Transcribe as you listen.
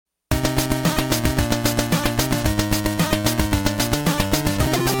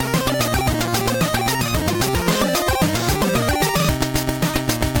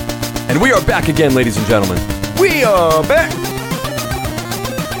back again, ladies and gentlemen, We are back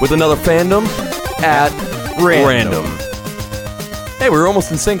with another fandom at Random. Hey, we were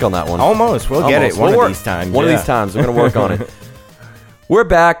almost in sync on that one. Almost. We'll get it one of these times. One of these times. We're going to work on it. We're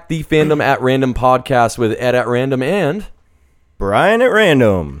back, the Fandom at Random podcast with Ed at Random and Brian at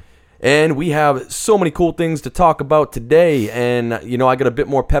Random. And we have so many cool things to talk about today. And, you know, I got a bit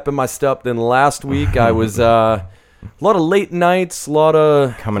more pep in my step than last week. I was a lot of late nights,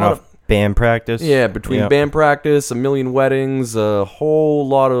 Coming off band practice. Yeah, between band practice, a million weddings, a whole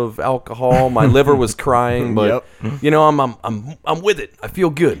lot of alcohol. My liver was crying, but you know, I'm with it. I feel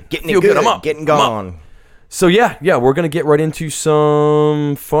good. Feel good. I'm up. Getting gone. So yeah, we're gonna get right into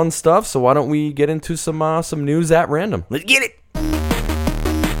some fun stuff. So why don't we get into some news at random? Let's get it.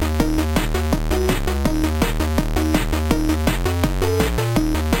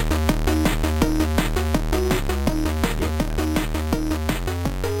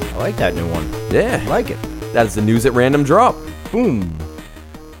 I like that new one. Yeah, I like it. That is the news at random drop. Boom.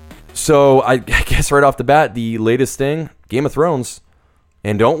 So I guess right off the bat, the latest thing, Game of Thrones.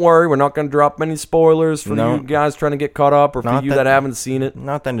 And don't worry, we're not going to drop any spoilers for you guys trying to get caught up or for you that haven't seen it.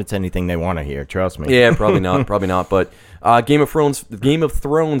 Not that it's anything they want to hear, trust me. Yeah, probably not. But Game of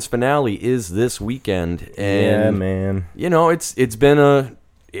Thrones finale is this weekend. And, yeah, man. You know, it's been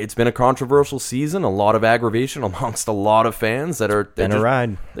a controversial season, a lot of aggravation amongst a lot of fans that are They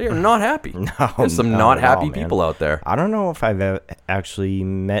are not happy. There's some not happy people out there. I don't know if I've actually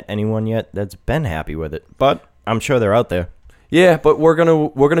met anyone yet that's been happy with it, but I'm sure they're out there. Yeah, but we're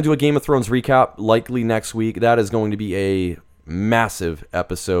gonna do a Game of Thrones recap likely next week. That is going to be a massive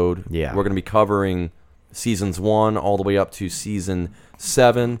episode. Yeah, we're gonna be covering seasons 1 all the way up to season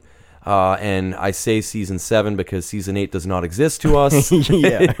 7. And I say season 7 because season 8 does not exist to us.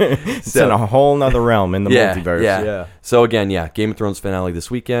 Yeah, it's in a whole nother realm in the multiverse. Yeah. So again, Game of Thrones finale this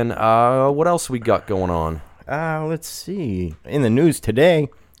weekend. What else we got going on? Let's see. In the news today,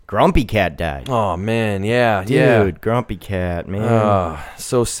 Grumpy Cat died. Oh man, yeah, dude, Grumpy Cat, man.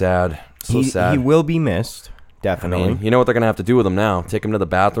 So sad. He will be missed, definitely. I mean, you know what they're gonna have to do with him now? Take him to the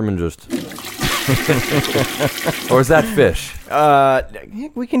bathroom and just. Or is that fish?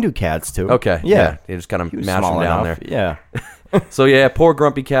 We can do cats too. Okay. Yeah. You just kind of mash them down there. Yeah. So yeah, poor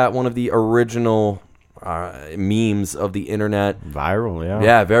Grumpy Cat, one of the original memes of the internet. Viral, yeah.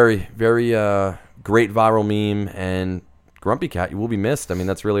 Yeah, very, very great viral meme. And Grumpy Cat, you will be missed. I mean,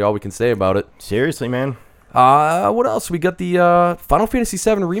 that's really all we can say about it. Seriously, man. What else? We got the Final Fantasy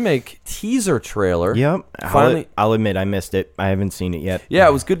VII Remake teaser trailer. Yep. Finally, I'll admit I missed it. I haven't seen it yet. Yeah,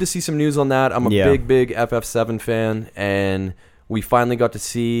 it was good to see some news on that. I'm a big FF7 fan, and we finally got to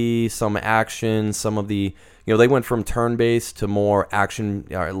see some action. Some of the, they went from turn-based to more action,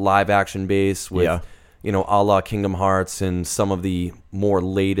 live action based with, a la Kingdom Hearts and some of the more of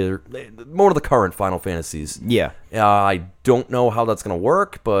the current Final Fantasies. Yeah. I don't know how that's going to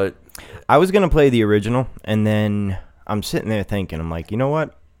work, but I was going to play the original, and then I'm sitting there thinking, I'm like, you know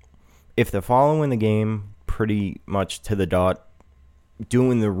what? If they're following the game pretty much to the dot,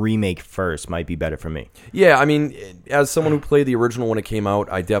 doing the remake first might be better for me. Yeah, I mean, as someone who played the original when it came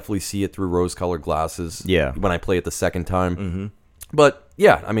out, I definitely see it through rose-colored glasses. Yeah. When I play it the second time. Mm-hmm. But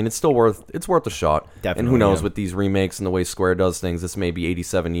yeah, I mean, it's worth a shot. Definitely. And who knows with these remakes and the way Square does things, this may be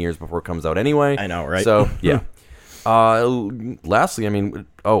 87 years before it comes out anyway. I know, right? So yeah. Lastly, I mean,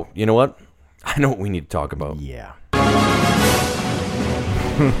 you know what? I know what we need to talk about. Yeah.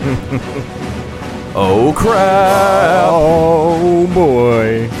 Oh crap! Oh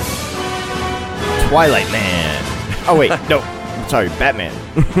boy! Twilight Man. Oh wait, no. Sorry, Batman.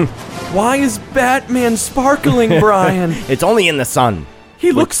 Why is Batman sparkling, Brian? It's only in the sun.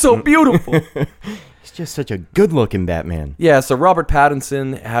 He looks so beautiful. He's just such a good-looking Batman. Yeah, so Robert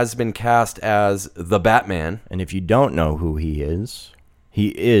Pattinson has been cast as the Batman. And if you don't know who he is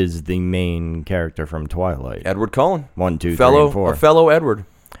the main character from Twilight. Edward Cullen. 1, 2, 3, and 4. A fellow Edward.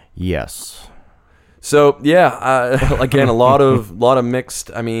 Yes. So, yeah, again, a lot of mixed,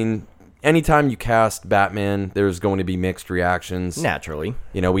 I mean, anytime you cast Batman, there's going to be mixed reactions. Naturally.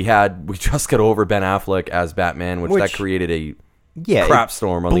 We just got over Ben Affleck as Batman, which that created a crap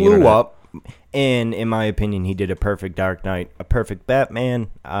storm on the internet. Blew up. And in my opinion, he did a perfect Dark Knight, a perfect Batman,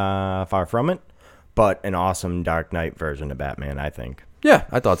 far from it, but an awesome Dark Knight version of Batman, I think. Yeah,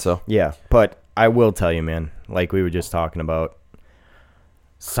 I thought so. Yeah, but I will tell you, man, like we were just talking about,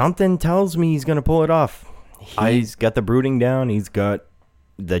 something tells me he's going to pull it off. He's got the brooding down. He's got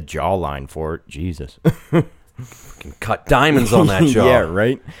the jawline for it. Jesus. Can cut diamonds on that jaw. Yeah,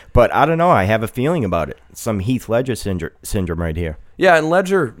 right? But I don't know. I have a feeling about it. Some Heath Ledger syndrome right here. Yeah, and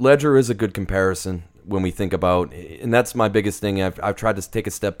Ledger is a good comparison. when we think about, and that's my biggest thing. I've tried to take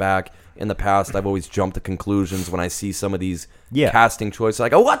a step back. In the past, I've always jumped to conclusions when I see some of these casting choices. I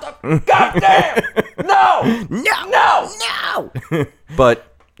go, what the goddamn? No.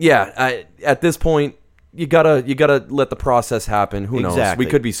 But yeah, at this point, you gotta let the process happen. Who knows? We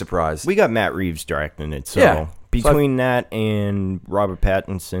could be surprised. We got Matt Reeves directing it, so between that and Robert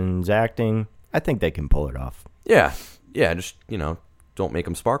Pattinson's acting, I think they can pull it off. Yeah, just don't make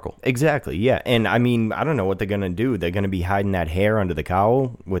them sparkle. Exactly, yeah. And I mean, I don't know what they're going to do. They're going to be hiding that hair under the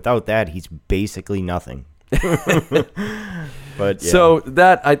cowl. Without that, he's basically nothing. But So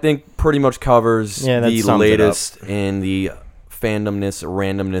that, I think, pretty much covers the latest in the fandomness,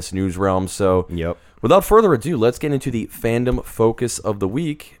 randomness news realm. So without further ado, let's get into the fandom focus of the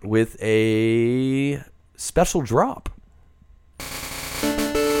week with a special drop.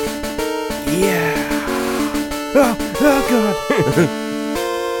 Yeah. Oh God.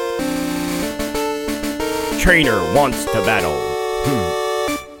 Trainer wants to battle.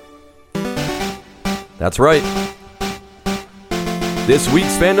 That's right. This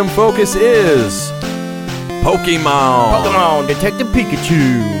week's fandom focus is Pokemon Detective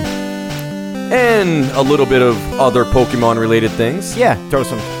Pikachu. And a little bit of other Pokemon-related things. Yeah, throw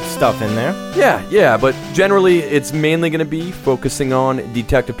some stuff in there. Yeah, but generally it's mainly going to be focusing on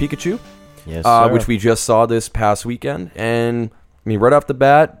Detective Pikachu. Yes, sir. Which we just saw this past weekend. And I mean, right off the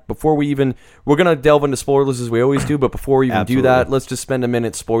bat, we're going to delve into spoilers as we always do, but before we even do that, let's just spend a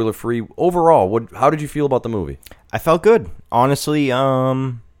minute spoiler-free. Overall, how did you feel about the movie? I felt good. Honestly, let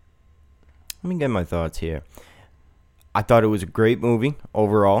me get my thoughts here. I thought it was a great movie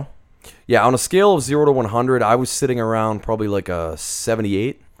overall. Yeah, on a scale of 0 to 100, I was sitting around probably like a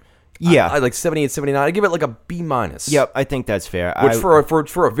 78. Yeah. I like 78, 79. I give it like a B-. Yep, I think that's fair. Which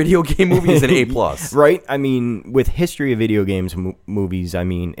for a video game movie is an A+. Right? I mean, with history of video games movies, I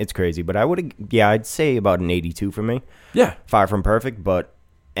mean, it's crazy. But I'd say about an 82 for me. Yeah. Far from perfect, but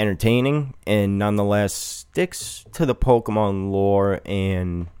entertaining and nonetheless sticks to the Pokemon lore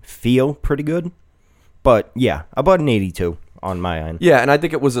and feel pretty good. But yeah, about an 82 on my end. Yeah, and I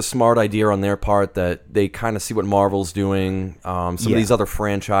think it was a smart idea on their part that they kind of see what Marvel's doing. Some of these other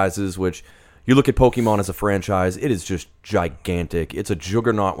franchises, which you look at Pokemon as a franchise, it is just gigantic. It's a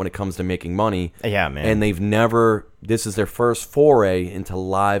juggernaut when it comes to making money. Yeah, man. And this is their first foray into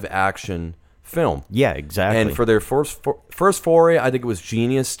live action film. Yeah, exactly. And for their first foray, I think it was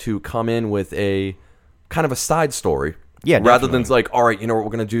genius to come in with a kind of a side story. Yeah, rather than like, all right, you know what,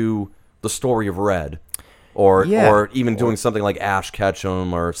 we're going to do the story of Red. Or even doing something like Ash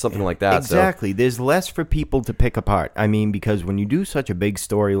Ketchum or something like that. Exactly. So. There's less for people to pick apart. I mean, because when you do such a big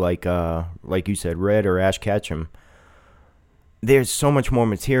story like you said, Red or Ash Ketchum, there's so much more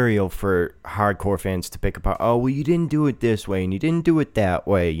material for hardcore fans to pick apart. Oh, well, you didn't do it this way and you didn't do it that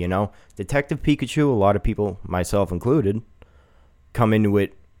way, you know? Detective Pikachu, a lot of people, myself included, come into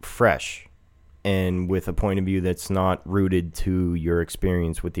it fresh and with a point of view that's not rooted to your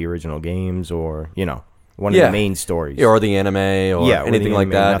experience with the original games or, you know, one of the main stories. Yeah, or the anime or anything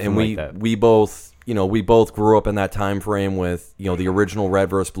like that. And we both grew up in that time frame with, the original Red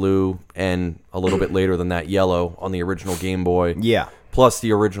vs. Blue and a little bit later than that Yellow on the original Game Boy. Yeah. Plus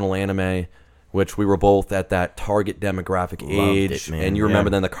the original anime, which we were both at that target demographic age. It, man. And you remember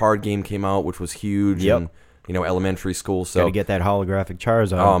then the card game came out, which was huge in, elementary school. So gotta get that holographic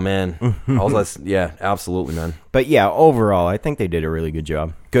Charizard. Oh, man. Yeah, absolutely, man. But yeah, overall, I think they did a really good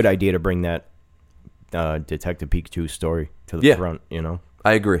job. Good idea to bring that Detective Pikachu story to the front,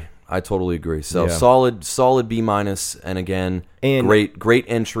 I agree. I totally agree. So solid B-, and again, great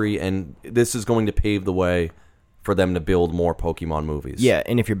entry, and this is going to pave the way for them to build more Pokemon movies. Yeah,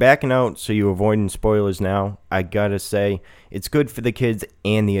 and if you're backing out so you're avoiding spoilers now, I gotta say, it's good for the kids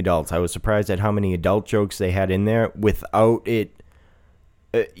and the adults. I was surprised at how many adult jokes they had in there without it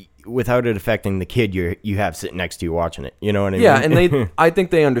affecting the kid you have sitting next to you watching it. You know what I mean? Yeah, and I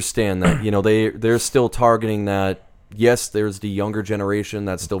think they understand that. They're still targeting that. Yes, there's the younger generation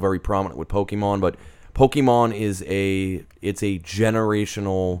that's still very prominent with Pokemon, but Pokemon is a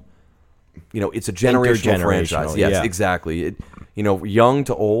generational. It's a generational franchise. Yes, exactly. Young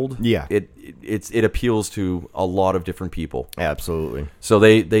to old. Yeah. It appeals to a lot of different people. Absolutely. So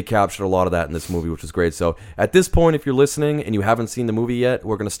they captured a lot of that in this movie, which is great. So at this point, if you're listening and you haven't seen the movie yet,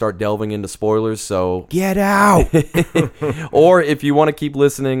 we're going to start delving into spoilers. So get out. Or if you want to keep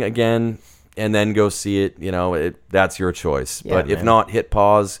listening again and then go see it, that's your choice. Yeah, but if not, hit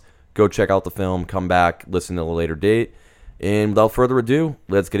pause, go check out the film, come back, listen at a later date. And without further ado,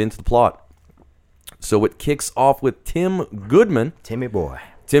 let's get into the plot. So it kicks off with Tim Goodman. Timmy boy.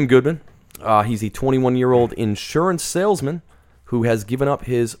 Tim Goodman. He's a 21-year-old insurance salesman who has given up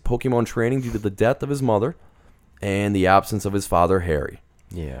his Pokemon training due to the death of his mother and the absence of his father, Harry.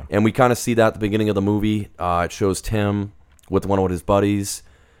 Yeah. And we kind of see that at the beginning of the movie. It shows Tim with one of his buddies,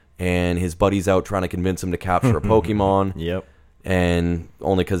 and his buddy's out trying to convince him to capture a Pokemon. Yep. And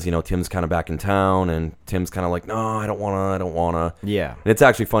only because, Tim's kind of back in town, and Tim's kind of like, no, I don't want to. Yeah. And it's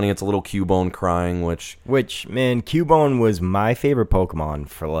actually funny. It's a little Cubone crying, which, man, Cubone was my favorite Pokemon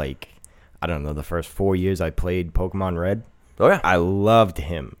for, I don't know, the first 4 years I played Pokemon Red. Oh, yeah. I loved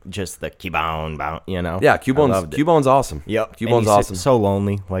him. Just the Cubone, Yeah, Cubone's awesome. Yep. Cubone's awesome. So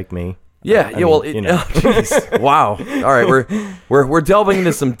lonely, like me. Yeah, wow. All right, we're delving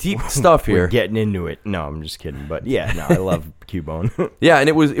into some deep stuff here. We're getting into it. No, I'm just kidding. But yeah, no, I love Cubone. Yeah, and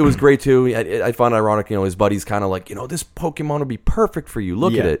it was great too. I find it ironic, his buddy's kind of like, this Pokemon would be perfect for you.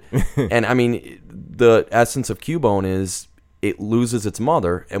 Look at it. And I mean, the essence of Cubone is it loses its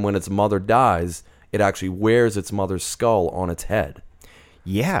mother, and when its mother dies, it actually wears its mother's skull on its head.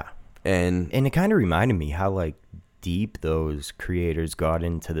 Yeah, and it kind of reminded me how deep those creators got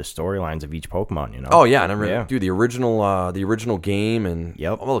into the storylines of each Pokemon, Oh yeah, and I remember, dude, the original game, and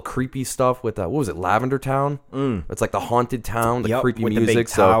all the creepy stuff with what was it, Lavender Town? It's like the haunted town, the creepy with music, the big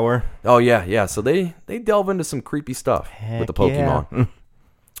tower. Oh yeah. So they delve into some creepy stuff with the Pokemon,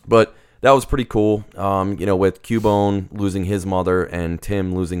 but that was pretty cool. With Cubone losing his mother and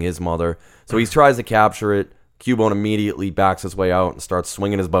Tim losing his mother, so he tries to capture it. Cubone immediately backs his way out and starts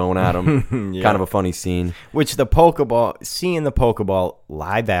swinging his bone at him. Kind of a funny scene. Seeing the Pokeball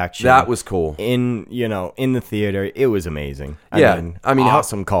live action. That was cool. In the theater, it was amazing. I mean,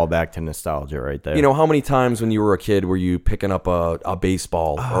 awesome callback to nostalgia right there. How many times when you were a kid were you picking up a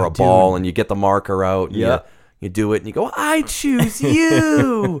baseball or a ball and you get the marker out and you do it and you go, I choose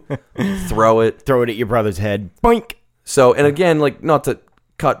you. Throw it at your brother's head. Boink. So, and again, not to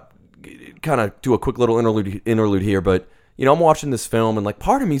kind of do a quick little interlude here, but I'm watching this film and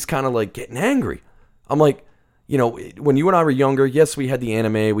part of me's kind of getting angry. I'm like, when you and I were younger, yes, we had the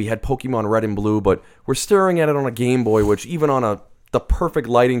anime, we had Pokemon Red and Blue, but we're staring at it on a Game Boy, which even on the perfect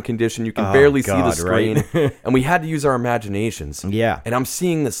lighting condition, you can barely see the screen, right? And we had to use our imaginations. Yeah, and I'm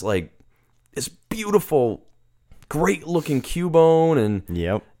seeing this this beautiful, great looking Cubone,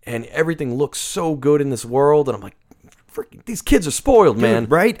 and everything looks so good in this world, and I'm like, freaking, these kids are spoiled, man.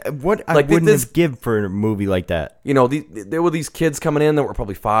 Right? What I wouldn't have give for a movie like that. There were these kids coming in that were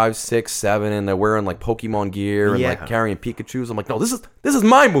probably 5, 6, 7, and they're wearing Pokemon gear and carrying Pikachus. I'm like, no, this is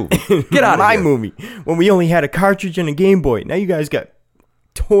my movie. Get out of my here. movie. When we only had a cartridge and a Game Boy, now you guys got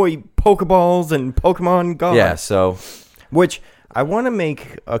toy Pokeballs and Pokemon Go. Yeah. So, which I want to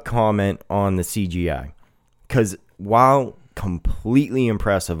make a comment on the CGI, because while completely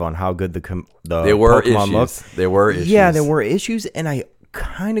impressive on how good the there were Pokemon issues. looked. There were issues. Yeah, there were issues, and I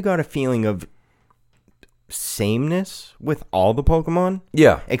kind of got a feeling of sameness with all the Pokemon.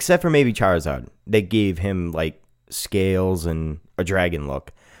 Yeah. Except for maybe Charizard. They gave him scales and a dragon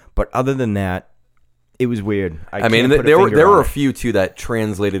look. But other than that, it was weird. I mean, there were a few too that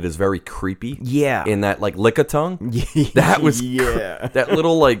translated as very creepy. Yeah, in that Lickitung. That was that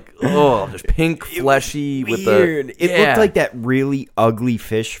little just pink fleshy with the. It looked like that really ugly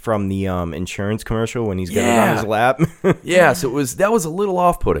fish from the insurance commercial when he's got it on his lap. So that was a little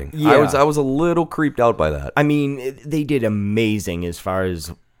off-putting. Yeah. I was a little creeped out by that. I mean, they did amazing as far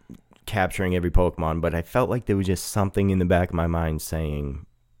as capturing every Pokemon, but I felt like there was just something in the back of my mind saying,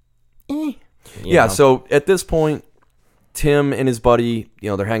 You know? So at this point, Tim and his buddy,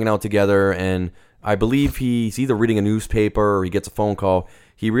 they're hanging out together, and I believe he's either reading a newspaper or he gets a phone call.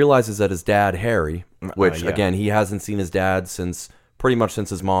 He realizes that his dad, Harry, which, again, he hasn't seen his dad pretty much since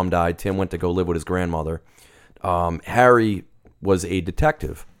his mom died. Tim went to go live with his grandmother. Harry was a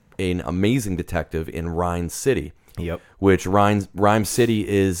detective, an amazing detective in Rhyme City. Yep. Which Rhyme City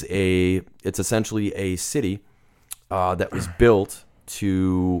it's essentially a city that was built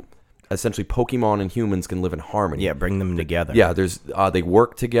to... Essentially, Pokemon and humans can live in harmony. Yeah, bring them together. Yeah, they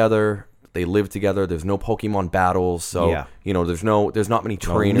work together, they live together. There's no Pokemon battles, so there's not many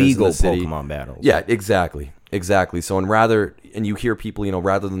trainers legal in the city. Pokemon battles. Yeah, exactly. So, and you hear people,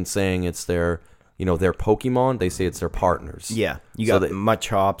 rather than saying it's their Pokemon, they say it's their partners. Yeah, you got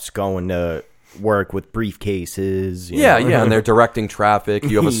Machops going to work with briefcases. And they're directing traffic.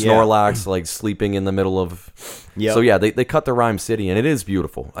 You have a Snorlax sleeping in the middle of. Yep. So they cut the Rhyme City, and it is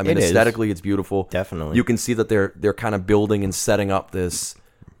beautiful. I mean, aesthetically, it's beautiful. Definitely, you can see that they're kind of building and setting up this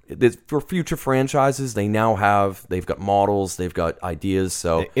for future franchises. They've got models, they've got ideas.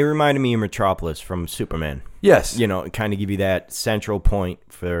 So it reminded me of Metropolis from Superman. Yes, kind of give you that central point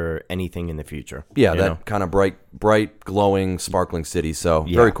for anything in the future. Yeah, that kind of bright, glowing, sparkling city. So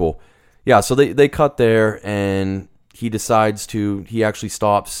very cool. Yeah, so they cut there, and he decides to. He actually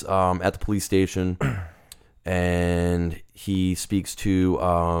stops at the police station, and he speaks to.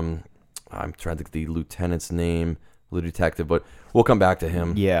 I'm trying to think of the lieutenant's name, the detective, but we'll come back to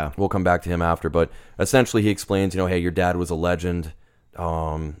him. Yeah, we'll come back to him after. But essentially, he explains, hey, your dad was a legend,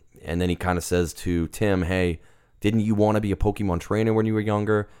 and then he kind of says to Tim, hey, didn't you want to be a Pokemon trainer when you were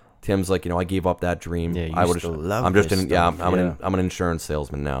younger? Tim's like, I gave up that dream. Yeah, I would. I'm just an I'm an insurance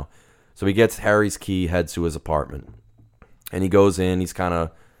salesman now. So he gets Harry's key, heads to his apartment, and he goes in. He's kind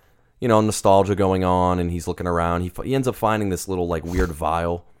of, nostalgia going on, and he's looking around. He ends up finding this little like weird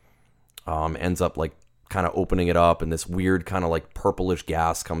vial. Ends up like kind of opening it up, and this weird kind of like purplish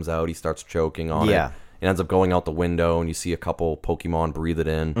gas comes out. He starts choking on it. It ends up going out the window, and you see a couple Pokemon breathe it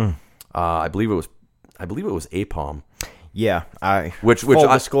in. I believe it was Aipom. Yeah, full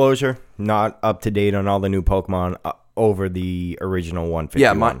disclosure, not up to date on all the new Pokemon over the original 151.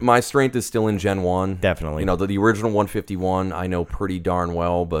 Yeah, my strength is still in Gen 1. Definitely. The original 151 I know pretty darn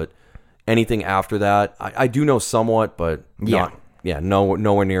well, but anything after that, I do know somewhat, but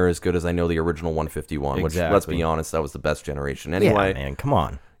nowhere near as good as I know the original 151, exactly. Which, let's be honest, that was the best generation. Anyway, yeah, man, come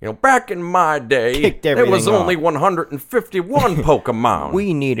on. Back in my day, there was only 151 Pokemon.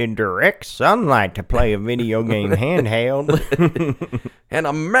 We needed direct sunlight to play a video game handheld. And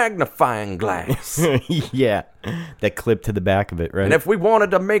a magnifying glass. Yeah, that clip to the back of it, right? And if we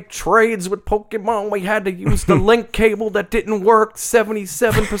wanted to make trades with Pokemon, we had to use the link cable that didn't work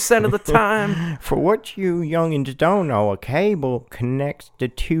 77% of the time. For what you youngins don't know, a cable connects the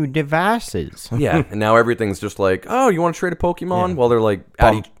two devices. Yeah, and now everything's just like, oh, you want to trade a Pokemon? Yeah. Well, they're like,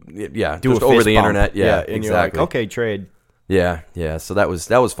 just over the internet. Yeah, and exactly. You're like, okay, trade. Yeah. So that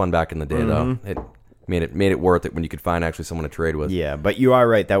was fun back in the day, though. It made it worth it when you could find actually someone to trade with. Yeah, but you are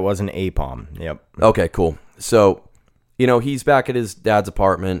right. That wasn't Aipom. Yep. Okay, cool. So, he's back at his dad's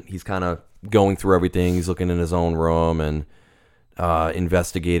apartment. He's kind of going through everything. He's looking in his own room and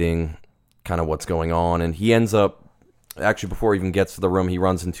investigating kind of what's going on. And he ends up, actually, before he even gets to the room, he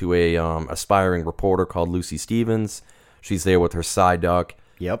runs into a aspiring reporter called Lucy Stevens. She's there with her Psyduck.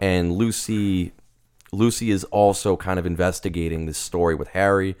 Yep. And Lucy is also kind of investigating this story with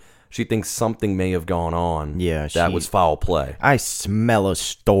Harry. She thinks something may have gone on. Yeah, that was foul play. I smell a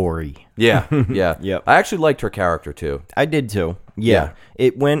story. Yeah. Yep. I actually liked her character too. I did too. Yeah.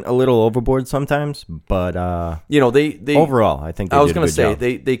 It went a little overboard sometimes, but they overall, I think they I was going to say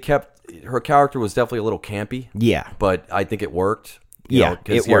they kept her character was definitely a little campy. Yeah, but I think it worked.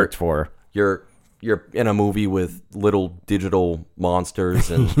 It worked for her. You're in a movie with little digital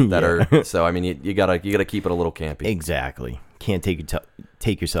monsters and that are so. I mean, you gotta keep it a little campy. Exactly. Can't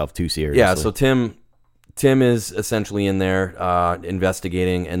take yourself too seriously. Yeah. So Tim is essentially in there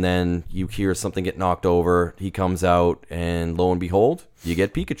investigating, and then you hear something get knocked over. He comes out, and lo and behold, you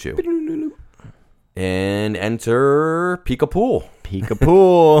get Pikachu. And enter Pikapool.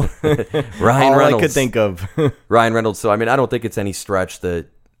 Ryan Reynolds. All I could think of. Ryan Reynolds. So I mean, I don't think it's any stretch that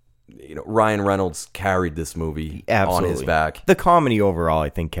Ryan Reynolds carried this movie on his back. The comedy overall, I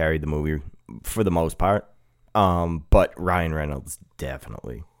think, carried the movie for the most part. But Ryan Reynolds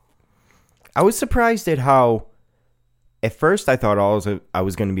definitely. I was surprised at how, at first I thought all I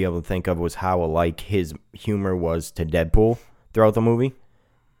was going to be able to think of was how alike his humor was to Deadpool throughout the movie,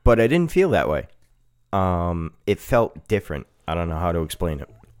 but I didn't feel that way. It felt different. I don't know how to explain it.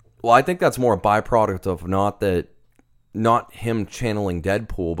 Well, I think that's more a byproduct of not him channeling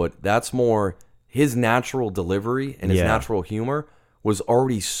Deadpool, but that's more his natural delivery and his natural humor was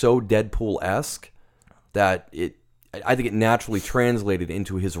already so Deadpool-esque that I think it naturally translated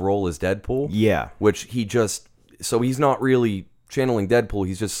into his role as Deadpool. Yeah. Which he's not really channeling Deadpool,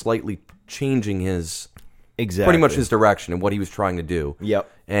 he's just slightly changing his pretty much his direction and what he was trying to do.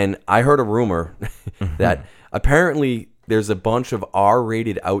 Yep. And I heard a rumor that apparently there's a bunch of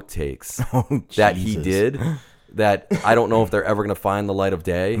R-rated outtakes that he did that I don't know if they're ever going to find the light of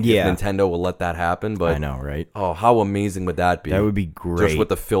day. Yeah. If Nintendo will let that happen. But I know, right? Oh, how amazing would that be? That would be great. Just with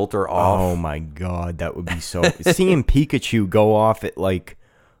the filter off. Oh, my God. That would be so... Seeing Pikachu go off at, like,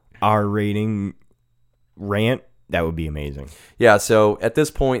 R-rating rant, that would be amazing. Yeah, so at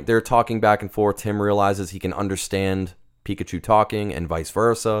this point, they're talking back and forth. Tim realizes he can understand Pikachu talking and vice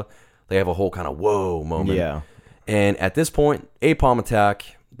versa. They have a whole kind of whoa moment. Yeah. And at this point, Aipom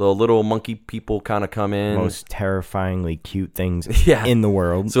attack... The little monkey people kind of come in. Most terrifyingly cute things in the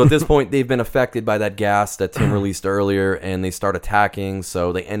world. So at this point, they've been affected by that gas that Tim released earlier, and they start attacking.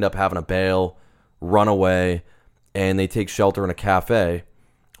 So they end up having to bail, run away, and they take shelter in a cafe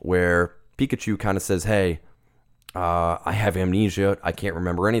where Pikachu kind of says, hey, I have amnesia. I can't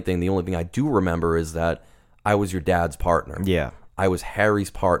remember anything. The only thing I do remember is that I was your dad's partner. Yeah. I was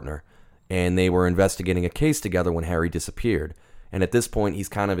Harry's partner. and they were investigating a case together when Harry disappeared. And at this point, he's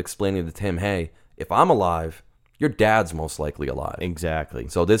kind of explaining to Tim, hey, if I'm alive, your dad's most likely alive. Exactly.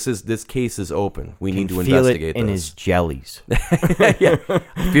 So this case is open. We need to investigate this. In his jellies. Yeah,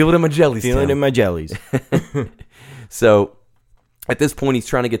 feel it in my jellies. Feel it in my jellies. So at this point, he's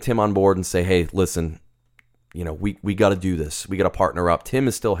trying to get Tim on board and say, hey, listen, we got to do this. We got to partner up. Tim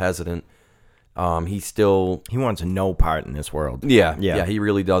is still hesitant. He wants no part in this world. Yeah, he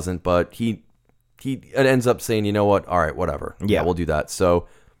really doesn't. But he ends up saying, you know what? All right, whatever. Yeah, we'll do that. So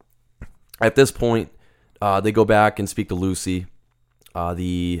at this point, they go back and speak to Lucy,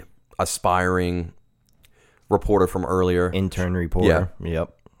 the aspiring reporter from earlier. Intern reporter. Yeah.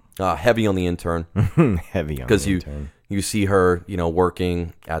 Yep. Heavy on the intern. Heavy on the intern. You see her,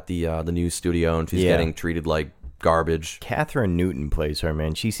 working at the news studio, and she's getting treated like garbage. Catherine Newton plays her,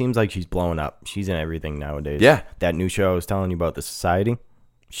 man. She seems like she's blowing up. She's in everything nowadays. Yeah. That new show I was telling you about, The Society,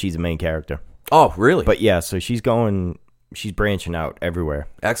 she's a main character. Oh, really? But yeah, so she's branching out everywhere.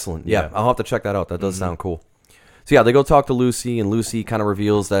 Excellent. Yeah, I'll have to check that out. That does sound cool. So yeah, they go talk to Lucy, and Lucy kind of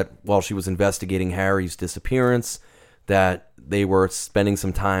reveals that while she was investigating Harry's disappearance, that they were spending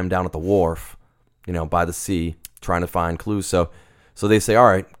some time down at the wharf, by the sea, trying to find clues. So they say, all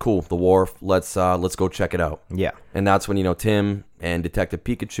right, cool, the wharf, let's go check it out. Yeah. And that's when, Tim and Detective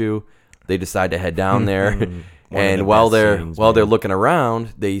Pikachu, they decide to head down there. And while they're looking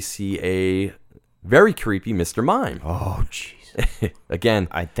around, they see a very creepy Mr. Mime. Oh, jeez. Again,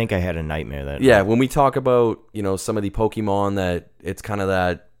 I think I had a nightmare that night. When we talk about, some of the Pokemon that it's kind of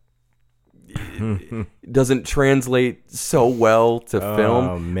that doesn't translate so well to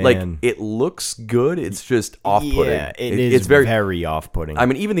film. Man. Like, it looks good, it's just off-putting. Yeah, it's very off-putting. I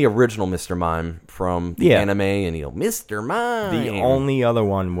mean, even the original Mr. Mime from the anime, and Mr. Mime. The only other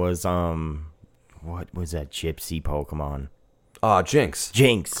one was what was that gypsy Pokemon? Jinx.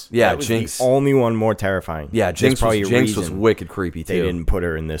 Jinx. Yeah, that was Jinx. The only one more terrifying. Yeah, Jinx was wicked creepy too. They didn't put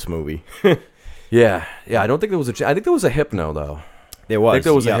her in this movie. Yeah. I don't think there was I think there was a Hypno though. There was. I think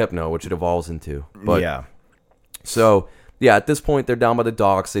there was a Hypno, which it evolves into. But yeah. So at this point they're down by the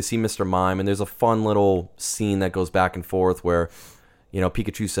docks. They see Mr. Mime, and there's a fun little scene that goes back and forth where,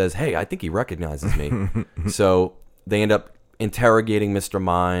 Pikachu says, "Hey, I think he recognizes me." So they end up interrogating Mr.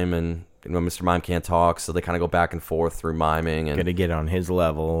 Mime, and Mr. Mime can't talk, so they kind of go back and forth through miming and gotta get on his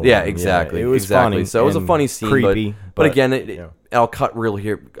level. Yeah, exactly. Yeah, it was funny. So it was a funny scene, creepy, but again, I'll cut real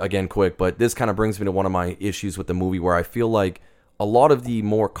here again quick. But this kind of brings me to one of my issues with the movie, where I feel like a lot of the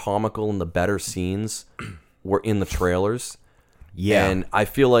more comical and the better scenes were in the trailers. Yeah, and I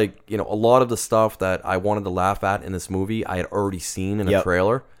feel like a lot of the stuff that I wanted to laugh at in this movie, I had already seen in a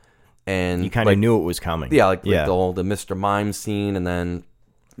trailer, and you kind of knew it was coming. Yeah, like the Mr. Mime scene, and then.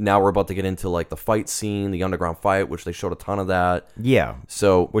 Now we're about to get into like the fight scene, the underground fight, which they showed a ton of that. Yeah.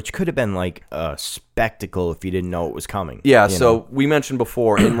 So, which could have been like a spectacle if you didn't know it was coming. Yeah. So we mentioned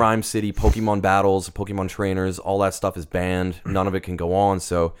before in Rhyme City, Pokemon battles, Pokemon trainers, all that stuff is banned. None of it can go on.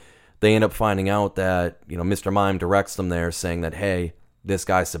 So they end up finding out that Mr. Mime directs them there, saying that, hey, this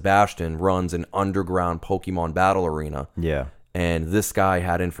guy Sebastian runs an underground Pokemon battle arena. Yeah. And this guy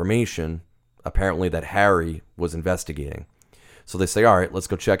had information apparently that Harry was investigating. So they say, all right, let's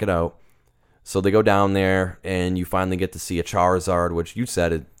go check it out. So they go down there, and you finally get to see a Charizard, which you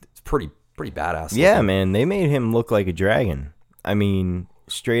said it's pretty badass. Yeah, looking. Man, they made him look like a dragon. I mean,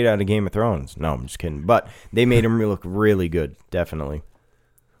 straight out of Game of Thrones. No, I'm just kidding. But they made him look really good, definitely.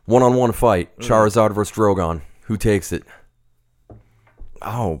 One-on-one fight, Charizard versus Drogon. Who takes it?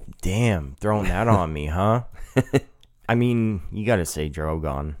 Oh, damn. Throwing that on me, huh? I mean, you got to say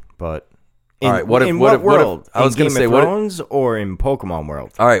Drogon, but... All right, what world? I was going to say Game of Thrones or in Pokemon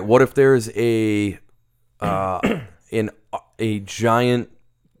world? All right, what if there's a giant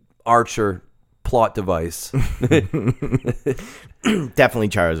archer plot device? Definitely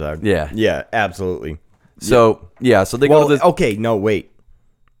Charizard. Yeah, absolutely. So so they go to this. Okay, no, wait.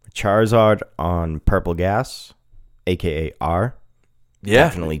 Charizard on Purple Gas, aka R.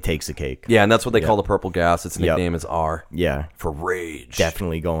 Definitely takes the cake. Yeah, and that's what they call the purple gas. Its nickname is R. Yeah. For rage.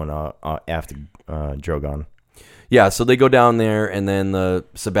 Definitely going after Drogon. Yeah, so they go down there, and then the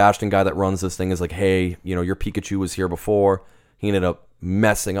Sebastian guy that runs this thing is like, hey, your Pikachu was here before. He ended up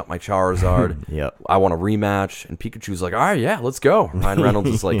messing up my Charizard. Yep. I want a rematch. And Pikachu's like, all right, yeah, let's go. Ryan Reynolds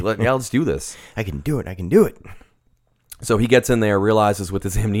is like, let's do this. I can do it. So he gets in there, realizes with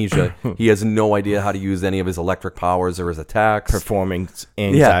his amnesia, he has no idea how to use any of his electric powers or his attacks. Performance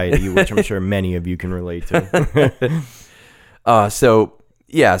anxiety, which I'm sure many of you can relate to. So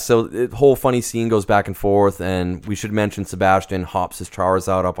the whole funny scene goes back and forth, and we should mention Sebastian hops his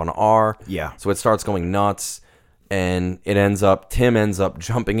Charizard up on R. Yeah. So it starts going nuts. and Tim ends up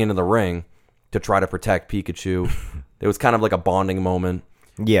jumping into the ring to try to protect Pikachu. It was kind of like a bonding moment.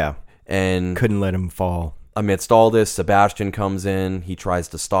 Yeah. And couldn't let him fall. Amidst all this, Sebastian comes in. He tries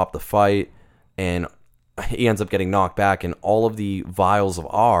to stop the fight, and he ends up getting knocked back, and all of the vials of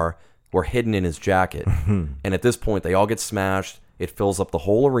R were hidden in his jacket. And at this point, they all get smashed. It fills up the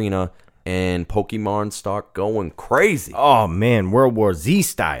whole arena, and Pokemon start going crazy. Oh, man, World War Z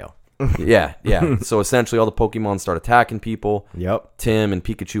style. Yeah. So essentially, all the Pokemon start attacking people. Yep. Tim and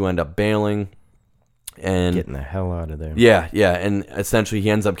Pikachu end up bailing. And getting the hell out of there. Yeah, and essentially he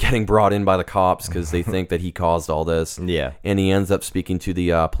ends up getting brought in by the cops because they think that he caused all this. Yeah. And he ends up speaking to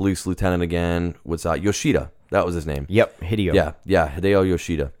the police lieutenant again, was Yoshida. That was his name. Yep, Hideo. Yeah, Hideo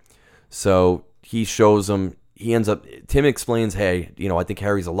Yoshida. So he shows him, Tim explains, hey, I think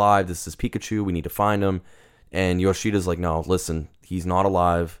Harry's alive. This is Pikachu. We need to find him. And Yoshida's like, no, listen, he's not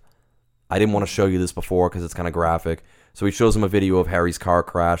alive. I didn't want to show you this before because it's kind of graphic. So he shows him a video of Harry's car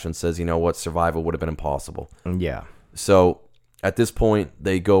crash and says, you know what, survival would have been impossible. Yeah. So at this point,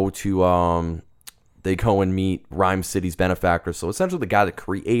 they go and meet Rhyme City's benefactor. So essentially the guy that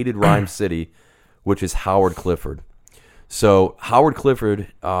created Rhyme City, which is Howard Clifford. So Howard Clifford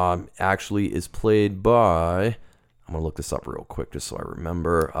actually is played by, I'm going to look this up real quick just so I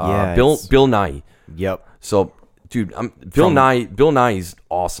remember, Bill Nighy. Yep. So... Dude, Bill Nighy's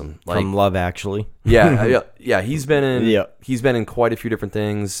awesome. From Love Actually. Yeah. He's been in quite a few different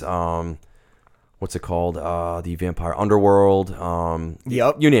things. What's it called? The Vampire Underworld.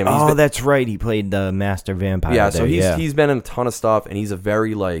 Yep. You name it. That's right. He played the Master Vampire. Yeah. So he's been in a ton of stuff, and he's a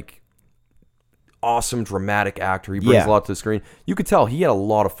very awesome dramatic actor. He brings a lot to the screen. You could tell he had a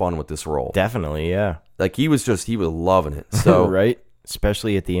lot of fun with this role. Definitely. Yeah. He was loving it. So right.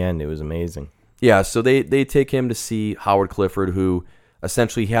 Especially at the end, it was amazing. Yeah, so they take him to see Howard Clifford, who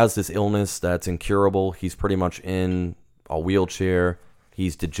essentially has this illness that's incurable. He's pretty much in a wheelchair.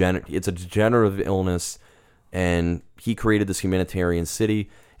 He's It's a degenerative illness, and he created this humanitarian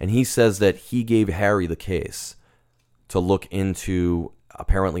city. And he says that he gave Harry the case to look into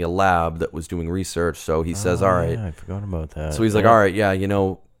apparently a lab that was doing research. So he says, all right. Yeah, I forgot about that. So he's like, all right, yeah,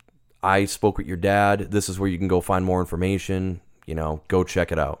 I spoke with your dad. This is where you can go find more information. Go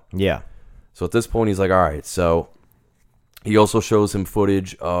check it out. Yeah. So at this point, he's like, all right. So he also shows him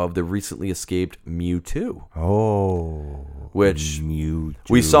footage of the recently escaped Mewtwo. Oh. Which Mewtwo.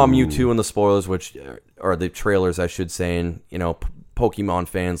 We saw Mewtwo in the spoilers, or the trailers, I should say. And, Pokemon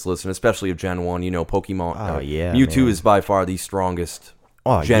fans listen, especially of Gen 1, Pokemon. Mewtwo is by far the strongest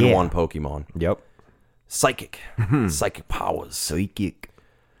Gen 1 Pokemon. Yep. Psychic. Psychic powers. Psychic.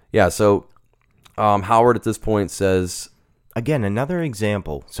 Yeah, so Howard at this point says... Again, another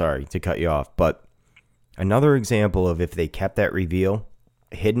example, sorry to cut you off, but another example of if they kept that reveal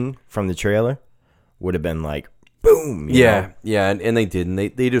hidden from the trailer, would have been like, boom. Yeah, and they didn't.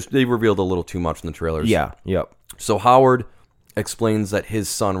 They revealed a little too much in the trailers. Yeah, yep. So Howard explains that his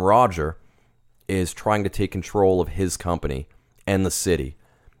son Roger is trying to take control of his company and the city.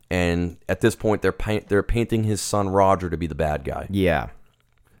 And at this point, they're painting his son Roger to be the bad guy. Yeah.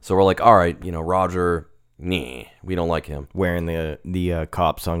 So we're like, all right, Roger... Nah, we don't like him. Wearing the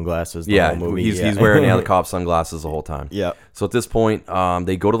cop sunglasses the whole movie. He's wearing the cop sunglasses the whole time. Yeah. So at this point,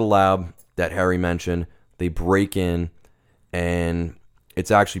 they go to the lab that Harry mentioned. They break in, and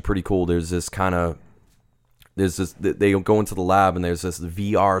it's actually pretty cool. They go into the lab, and there's this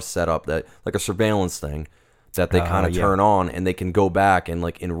VR setup that, like a surveillance thing, that they kind of turn on, and they can go back and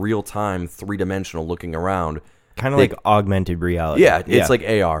in real time, 3-dimensional looking around. Kind of like augmented reality. Yeah, it's like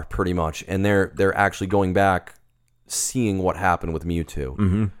AR pretty much, and they're actually going back, seeing what happened with Mewtwo.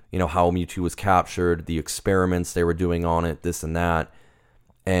 Mm-hmm. How Mewtwo was captured, the experiments they were doing on it, this and that,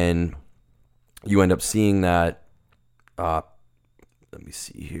 and you end up seeing that. Let me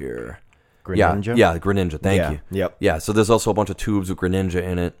see here. Greninja? Yeah, Greninja. Thank you. Yep. Yeah. So there's also a bunch of tubes with Greninja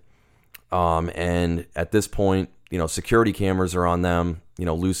in it, and at this point, security cameras are on them.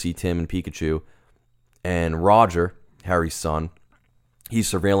 Lucy, Tim, and Pikachu. And Roger, Harry's son,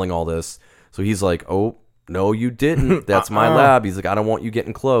 he's surveilling all this. So he's like, oh, no, you didn't. That's my lab. He's like, I don't want you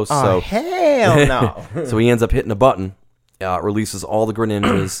getting close. So hell no. So he ends up hitting a button, releases all the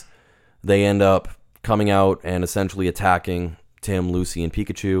Greninjas. They end up coming out and essentially attacking Tim, Lucy, and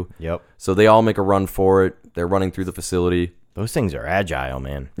Pikachu. Yep. So they all make a run for it. They're running through the facility. Those things are agile,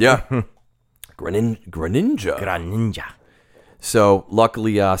 man. Yeah. Greninja. So,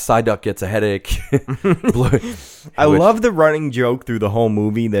 luckily, Psyduck gets a headache. I love the running joke through the whole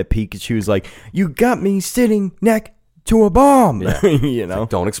movie that Pikachu's like, you got me sitting next to a bomb. Yeah. Like,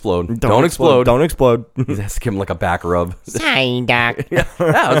 don't explode. Don't explode. Don't explode. He has to give him like a back rub. Psyduck. Yeah,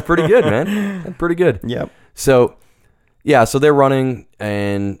 that was pretty good, man. That's pretty good. Yep. So, yeah, so they're running,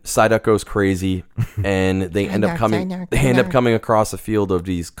 and Psyduck goes crazy, and they end up coming across a field of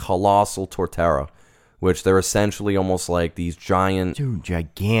these colossal Torterra, which they're essentially almost like these giant... Dude,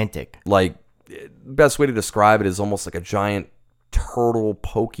 gigantic. Like, best way to describe it is almost like a giant turtle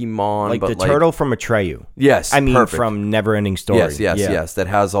Pokemon. Like but the turtle from Atreyu. Yes, I mean, perfect. from Neverending Story. Yes. That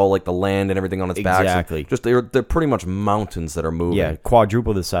has all like the land and everything on its back. Exactly. Just they're pretty much mountains that are moving. Yeah,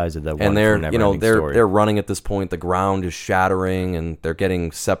 quadruple the size of the one and they're from Neverending Story. They're running at this point. The ground is shattering and they're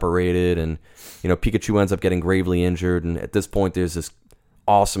getting separated. And Pikachu ends up getting gravely injured. And at this point, there's this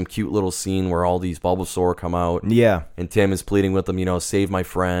awesome, cute little scene where all these Bulbasaur come out. Yeah, and Tim is pleading with them, save my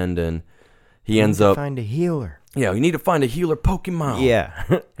friend, and he ends up find a healer. Yeah, you need to find a healer Pokemon.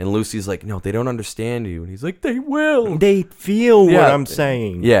 Yeah. And Lucy's like, no, they don't understand you. And he's like, they will. They feel what I'm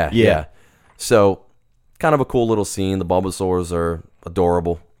saying. Yeah. So, kind of a cool little scene. The Bulbasaurs are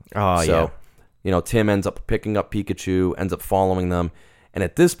adorable. Oh, so, Tim ends up picking up Pikachu, ends up following them. And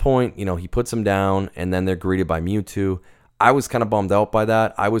at this point, he puts him down, and then they're greeted by Mewtwo. I was kind of bummed out by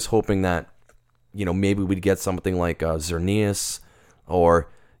that. I was hoping that, maybe we'd get something like Xerneas or,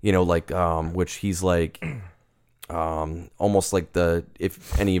 which he's like... almost like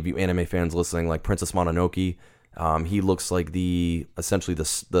if any of you anime fans listening, like Princess Mononoke, he looks like essentially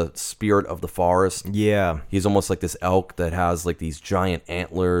the spirit of the forest. Yeah. He's almost like this elk that has like these giant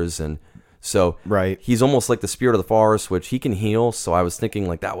antlers, and so right. He's almost like the spirit of the forest, which he can heal. So I was thinking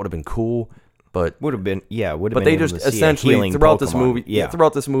like that would have been cool. But they just essentially throughout this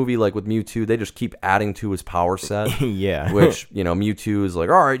movie, like with Mewtwo, they just keep adding to his power set. Yeah, which Mewtwo is like,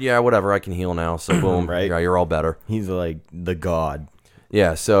 all right, yeah, whatever, I can heal now. So boom, right? Yeah, you're all better. He's like the god.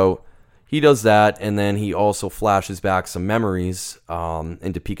 Yeah, so he does that, and then he also flashes back some memories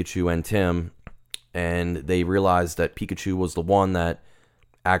into Pikachu and Tim, and they realize that Pikachu was the one that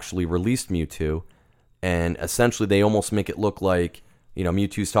actually released Mewtwo, and essentially they almost make it look like.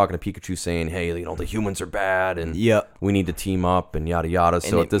 Mewtwo's talking to Pikachu saying, hey, the humans are bad and we need to team up and yada yada. And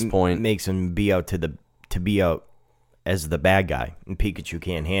so at this point makes him be out as the bad guy, and Pikachu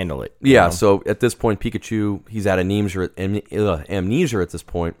can't handle it. Yeah, so at this point Pikachu, he's at amnesia at this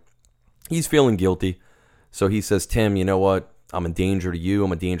point. He's feeling guilty. So he says, Tim, you know what? I'm a danger to you,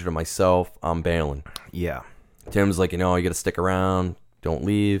 I'm a danger to myself, I'm bailing. Yeah. Tim's like, you gotta stick around, don't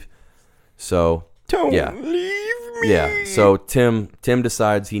leave. So Don't leave. Yeah, so Tim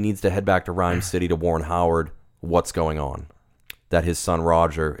decides he needs to head back to Rhyme City to warn Howard what's going on. That his son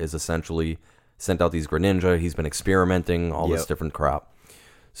Roger is essentially sent out these Greninja. He's been experimenting, all this different crap.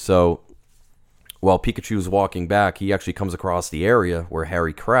 So while Pikachu's walking back, he actually comes across the area where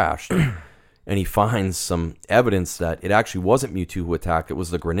Harry crashed, and he finds some evidence that it actually wasn't Mewtwo who attacked, it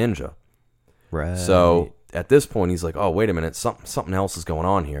was the Greninja. Right. So at this point, he's like, oh, wait a minute, something else is going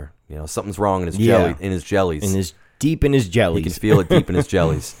on here. Something's wrong in his jellies. Deep in his jellies. He can feel it deep in his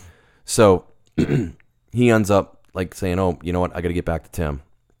jellies. So he ends up like saying, oh, you know what? I got to get back to Tim.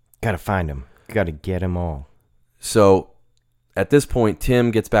 Got to find him. Got to get him all. So at this point,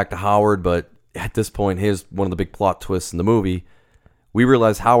 Tim gets back to Howard, but at this point, here's one of the big plot twists in the movie. We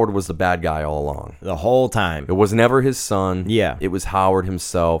realize Howard was the bad guy all along. The whole time. It was never his son. Yeah. It was Howard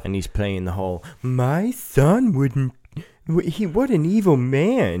himself. And he's playing the whole, my son wouldn't, what an evil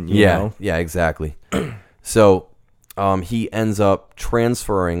man, you know? Yeah, exactly. So he ends up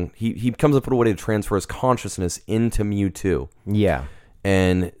transferring, he comes up with a way to transfer his consciousness into Mewtwo. Yeah.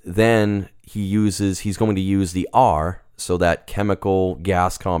 And then he's going to use the R, so that chemical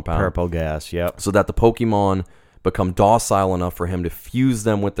gas compound. Purple gas, yep. So that the Pokemon become docile enough for him to fuse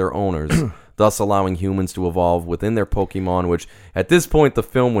them with their owners, thus allowing humans to evolve within their Pokemon, which at this point the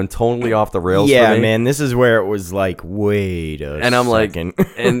film went totally off the rails for me. Yeah, man, this is where it was like, wait a and I'm second. like,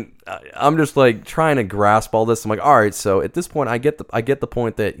 and I'm just like trying to grasp all this. I'm like, all right, so at this point I get the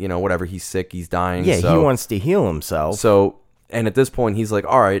point that, whatever, he's sick, he's dying. Yeah, so, he wants to heal himself. So, and at this point he's like,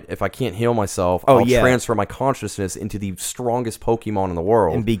 all right, if I can't heal myself, I'll transfer my consciousness into the strongest Pokemon in the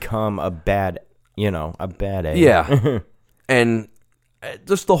world. And become a bad egg. Yeah. And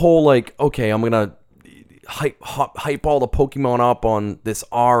just the whole like, okay, I'm going to hype all the Pokemon up on this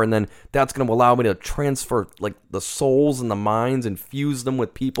R, and then that's going to allow me to transfer like the souls and the minds and fuse them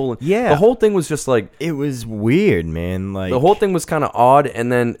with people. Yeah. The whole thing was just like... It was weird, man. Like, the whole thing was kind of odd.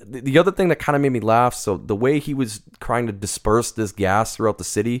 And then the other thing that kind of made me laugh, so the way he was trying to disperse this gas throughout the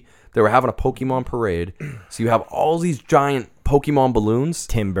city, they were having a Pokemon parade. So you have all these giant Pokemon balloons.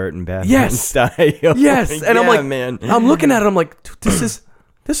 Tim Burton Batman yes. style. Yes. And I'm like, man. I'm looking at it, I'm like,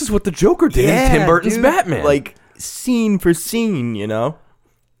 this is what the Joker did in Tim Burton's Batman. Like, scene for scene,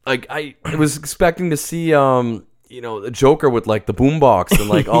 Like, I was expecting to see, the Joker with like the boombox and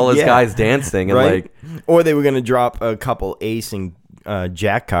like all his guys dancing and like, or they were gonna drop a couple ace and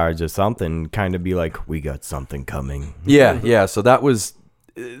jack cards or something, kind of be like, we got something coming. Yeah. So that was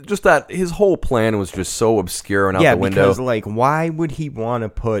just that his whole plan was just so obscure and out the window. Because like, why would he want to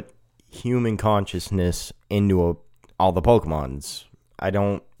put human consciousness into all the Pokemons? I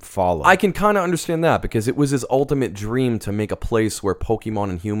don't follow. I can kind of understand that because it was his ultimate dream to make a place where Pokemon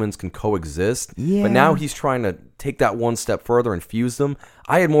and humans can coexist. Yeah. But now he's trying to take that one step further and fuse them.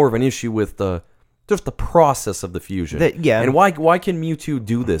 I had more of an issue with just the process of the fusion. And why can Mewtwo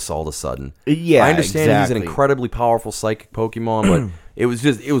do this all of a sudden? Yeah, I understand he's an incredibly powerful psychic Pokemon, but it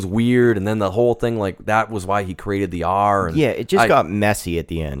was weird. And then the whole thing, like, that was why he created the R. And it just got messy at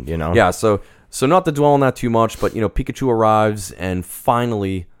the end, Yeah, so not to dwell on that too much, but, Pikachu arrives and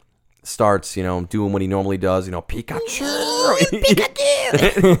finally starts, doing what he normally does, Pikachu!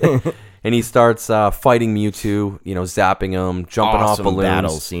 Pikachu! And he starts fighting Mewtwo, zapping him, jumping off balloons. Battle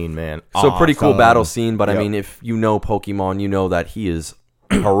scene, man. So pretty cool battle scene, but I mean, if you know Pokemon, you know that he is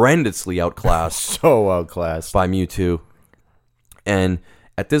horrendously outclassed. So outclassed. By Mewtwo. And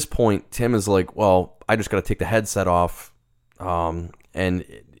at this point, Tim is like, well, I just got to take the headset off, and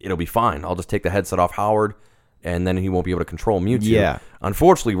it'll be fine. I'll just take the headset off Howard, and then he won't be able to control Mewtwo. Yeah.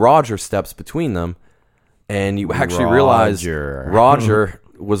 Unfortunately, Roger steps between them, and you actually realize Roger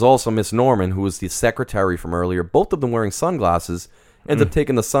was also Miss Norman, who was the secretary from earlier. Both of them wearing sunglasses. Ends up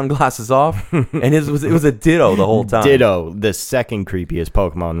taking the sunglasses off, and it was a Ditto the whole time. Ditto, the second creepiest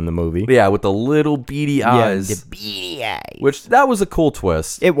Pokemon in the movie. Yeah, with the little beady eyes. Yeah, the beady eyes. Which, that was a cool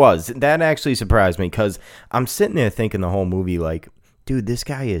twist. It was. That actually surprised me, because I'm sitting there thinking the whole movie, like, dude, this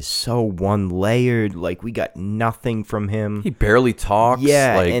guy is so one-layered. Like, we got nothing from him. He barely talks.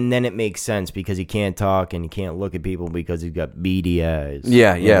 Yeah, and then it makes sense because he can't talk and he can't look at people because he's got beady eyes.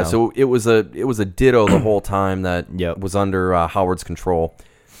 Yeah. So it was a Ditto the whole time that was under Howard's control,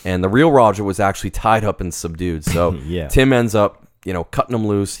 and the real Roger was actually tied up and subdued. So Tim ends up, cutting him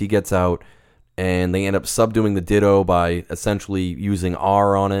loose. He gets out, and they end up subduing the Ditto by essentially using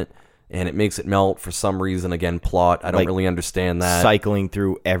R on it. And it makes it melt for some reason. Again, plot. I don't really understand that. Cycling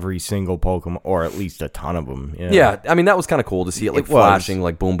through every single Pokemon, or at least a ton of them. Yeah, I mean, that was kind of cool to see it flashing,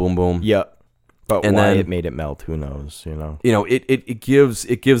 like boom, boom, boom. Yeah. But why it made it melt, who knows, It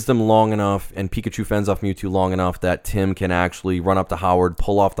gives them long enough, and Pikachu fends off Mewtwo long enough that Tim can actually run up to Howard,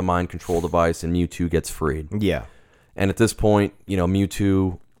 pull off the mind control device, and Mewtwo gets freed. Yeah. And at this point,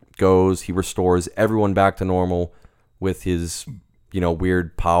 Mewtwo goes, he restores everyone back to normal with his,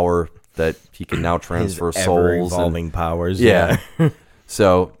 weird power that he can now transfer his souls. Ever-evolving powers. Yeah.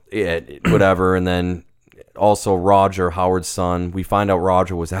 So, whatever. And then also Roger, Howard's son, we find out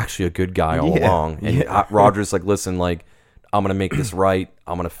Roger was actually a good guy all along. And Roger's like, listen, like, I'm going to make this right.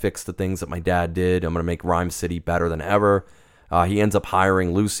 I'm going to fix the things that my dad did. I'm going to make Rhyme City better than ever. He ends up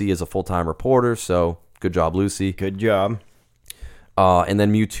hiring Lucy as a full-time reporter. So, good job, Lucy. Good job. And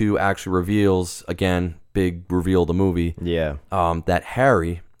then Mewtwo actually reveals, again, big reveal of the movie. Yeah. That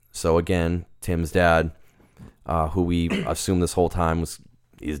Harry... So again, Tim's dad, who we assume this whole time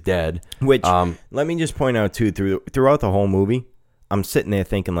is dead. Which, let me just point out too, throughout the whole movie, I'm sitting there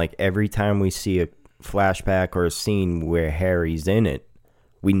thinking, like, every time we see a flashback or a scene where Harry's in it,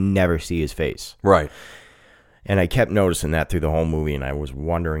 we never see his face. Right. And I kept noticing that through the whole movie, and I was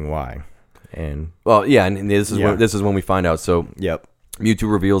wondering why. And this is when we find out. So Mewtwo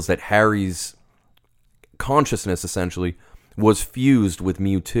reveals that Harry's consciousness essentially was fused with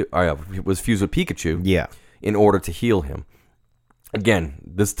Mewtwo. Was fused with Pikachu. Yeah. In order to heal him. Again,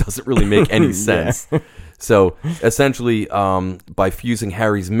 this doesn't really make any sense. So essentially, by fusing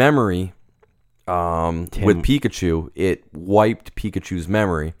Harry's memory with Pikachu, it wiped Pikachu's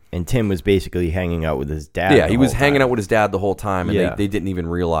memory. And Tim was basically hanging out with his dad. Yeah, he was hanging out with his dad the whole time, and they didn't even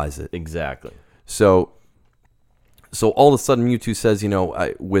realize it. Exactly. So all of a sudden, Mewtwo says,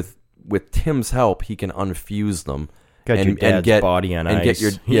 with Tim's help, he can unfuse them. Your dad's body on ice. Get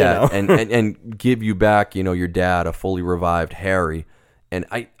your and give you back, your dad, a fully revived Harry. And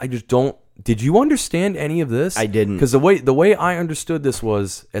I just don't. Did you understand any of this? I didn't, because the way I understood this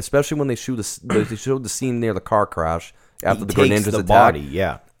was, especially when they showed the scene near the car crash after the Greninja's attack.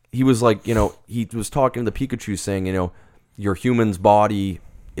 Body, he was like, he was talking to Pikachu saying, your human's body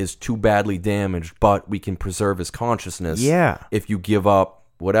is too badly damaged, but we can preserve his consciousness. Yeah. If you give up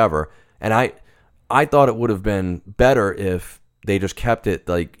whatever. And I thought it would have been better if they just kept it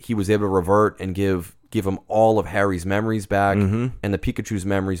like he was able to revert and give him all of Harry's memories back and the Pikachu's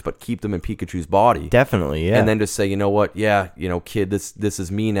memories, but keep them in Pikachu's body. Definitely, yeah. And then just say, you know what, kid, this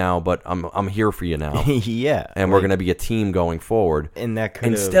is me now, but I'm here for you now. Yeah. And we're gonna be a team going forward. And that could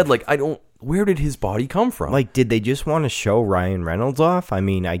instead, like, I don't where did his body come from? Like, did they just want to show Ryan Reynolds off? I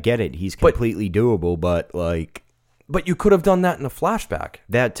mean, I get it. He's completely doable, but like... But you could have done that in a flashback.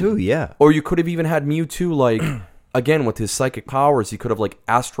 That too, yeah. Or you could have even had Mewtwo, like, again, with his psychic powers, he could have, like,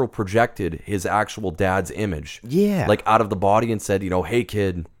 astral projected his actual dad's image. Yeah. Like, out of the body and said, hey,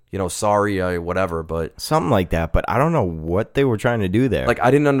 kid, sorry, whatever, but... Something like that, but I don't know what they were trying to do there. Like,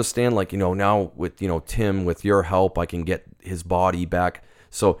 I didn't understand, like, now with, Tim, with your help, I can get his body back.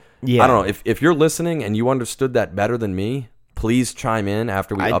 So, yeah. I don't know. If you're listening and you understood that better than me... Please chime in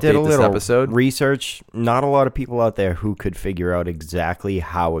after we update this episode. Research. Not a lot of people out there who could figure out exactly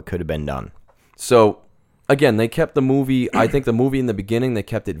how it could have been done. So, again, they kept the movie. I think the movie in the beginning, they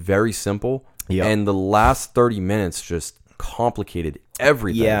kept it very simple. Yep. And the last 30 minutes just complicated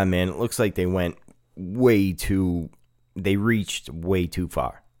everything. Yeah, man. It looks like they went they reached way too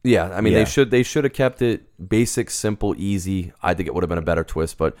far. Yeah, I mean, they should have kept it basic, simple, easy. I think it would have been a better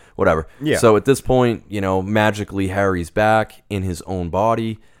twist, but whatever. Yeah. So at this point, magically Harry's back in his own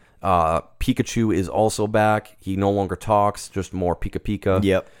body. Pikachu is also back. He no longer talks, just more Pika Pika.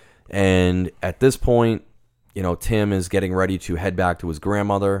 Yep. And at this point, Tim is getting ready to head back to his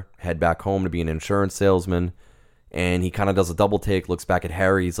grandmother, head back home to be an insurance salesman. And he kind of does a double take, looks back at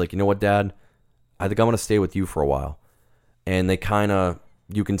Harry. He's like, you know what, Dad? I think I'm going to stay with you for a while. And they kind of...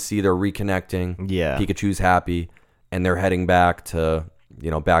 You can see they're reconnecting. Yeah. Pikachu's happy, and they're heading back to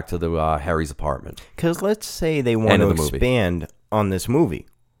the Harry's apartment. Because let's say they want to expand on this movie.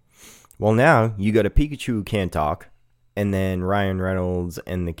 Well, now you got a Pikachu who can't talk, and then Ryan Reynolds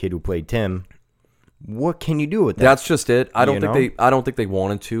and the kid who played Tim. What can you do with that? That's just it. I don't think they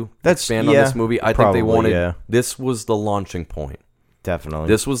wanted to expand on this movie. I think they wanted. Yeah. This was the launching point. Definitely.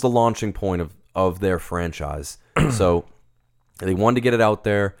 This was the launching point of their franchise. So. They wanted to get it out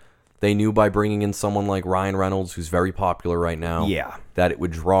there. They knew by bringing in someone like Ryan Reynolds, who's very popular right now, that it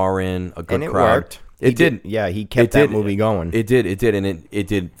would draw in a good crowd. Worked. It did. Yeah, he kept that movie going. It did, and it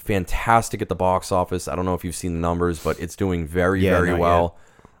did fantastic at the box office. I don't know if you've seen the numbers, but it's doing very well.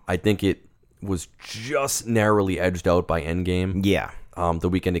 Yet. I think it was just narrowly edged out by Endgame. Yeah. The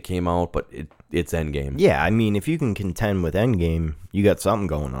weekend it came out, but it's Endgame. Yeah, I mean, if you can contend with Endgame, you got something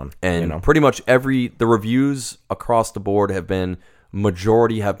going on. And pretty much the reviews across the board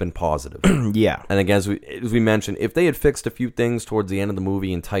majority have been positive. Yeah. And again, as we mentioned, if they had fixed a few things towards the end of the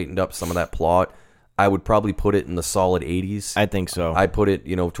movie and tightened up some of that plot, I would probably put it in the solid 80s. I think so. I'd put it,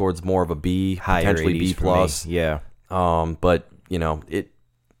 towards more of a B, higher potentially B plus. Yeah. But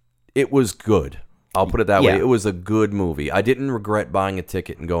it was good. I'll put it that way. It was a good movie. I didn't regret buying a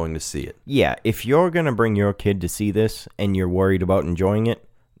ticket and going to see it. Yeah, if you're going to bring your kid to see this and you're worried about enjoying it,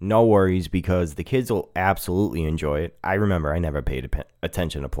 no worries, because the kids will absolutely enjoy it. I remember I never paid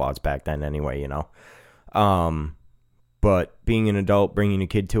attention to plots back then anyway, But being an adult, bringing a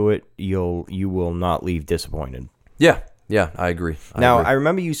kid to it, you will not leave disappointed. Yeah, I agree. I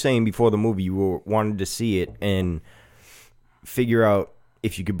remember you saying before the movie you wanted to see it and figure out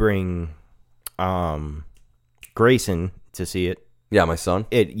if you could bring... Grayson to see it. Yeah, my son.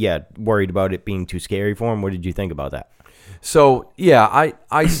 Worried about it being too scary for him. What did you think about that? So, yeah,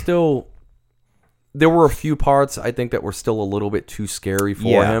 I still... There were a few parts, I think, that were still a little bit too scary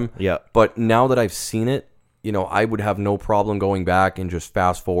for him. Yeah. But now that I've seen it, I would have no problem going back and just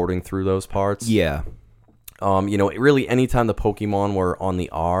fast-forwarding through those parts. Yeah. Really, anytime the Pokemon were on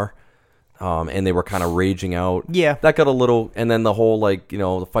the R... and they were kind of raging out. Yeah. That got a little... And then the whole,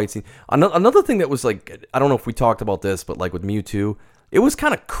 the fight scene. Another thing that was, I don't know if we talked about this, but, with Mewtwo, it was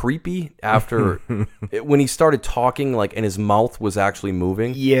kind of creepy after... when he started talking, and his mouth was actually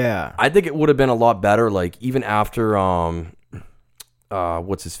moving. Yeah. I think it would have been a lot better, even after...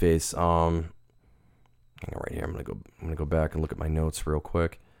 what's his face? Hang on right here. I'm gonna go back and look at my notes real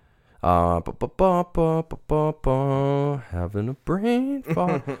quick. Having a brain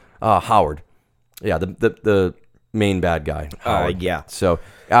fog. Howard. Yeah, the main bad guy. Howard. Yeah. So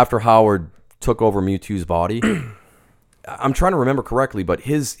after Howard took over Mewtwo's body, I'm trying to remember correctly, but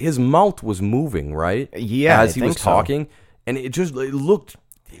his mouth was moving, right? Yeah, as he was talking, and it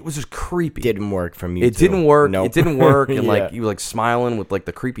was just creepy. Didn't work for Mewtwo. It didn't work. Nope. It didn't work, and he was smiling with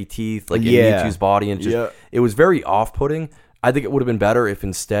the creepy teeth, in Mewtwo's body, and it was very off-putting. I think it would have been better if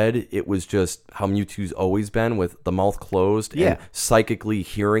instead it was just how Mewtwo's always been, with the mouth closed and psychically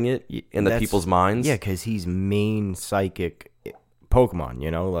hearing it in the people's minds. Yeah, because he's main psychic Pokemon,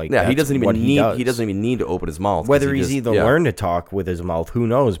 he doesn't even need to open his mouth. Whether he's either learned to talk with his mouth, who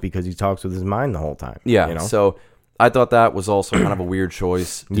knows, because he talks with his mind the whole time. Yeah, so I thought that was also kind of a weird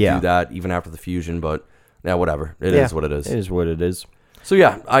choice to do that even after the fusion, but whatever. It is what it is. It is what it is. So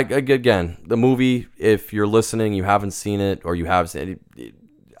again, the movie, if you're listening, you haven't seen it, or you have seen it,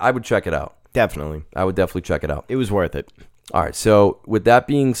 I would check it out. Definitely. I would definitely check it out. It was worth it. All right, so with that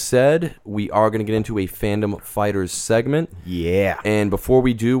being said, we are going to get into a Fandom Fighters segment. Yeah. And before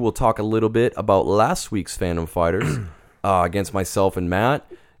we do, we'll talk a little bit about last week's Fandom Fighters against myself and Matt,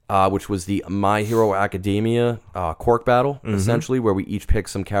 which was the My Hero Academia Cork battle, essentially, where we each picked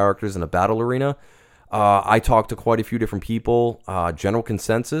some characters in a battle arena. I talked to quite a few different people. General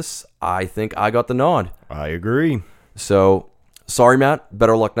consensus, I think I got the nod. I agree. So, sorry, Matt.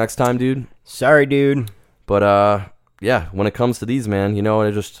 Better luck next time, dude. Sorry, dude. But, yeah, when it comes to these, man, you know, I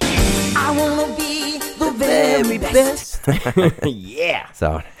want to be the very best. Yeah.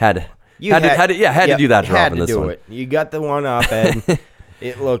 So, had to do that drop in this one. It. You got the one up, Ed.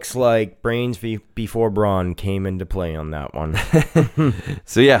 It looks like brains before brawn came into play on that one.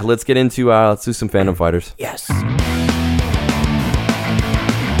 So, yeah, let's get into let's do some Fandom Fighters. Yes.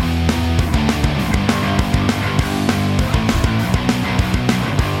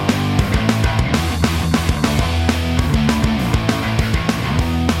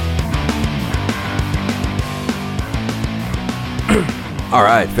 All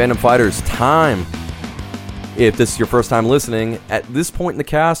right, Fandom Fighters, time. If this is your first time listening, at this point in the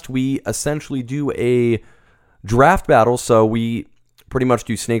cast, we essentially do a draft battle. So we pretty much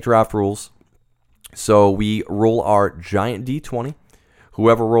do snake draft rules. So we roll our giant D20.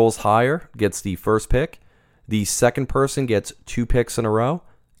 Whoever rolls higher gets the first pick. The second person gets 2 picks in a row.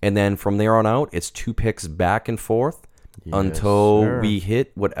 And then from there on out, it's 2 picks back and forth until we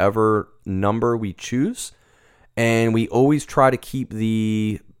hit whatever number we choose. And we always try to keep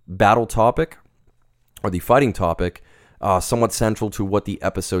the battle topic or the fighting topic somewhat central to what the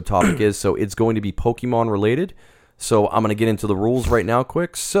episode topic is. So it's going to be Pokemon related. So I'm going to get into the rules right now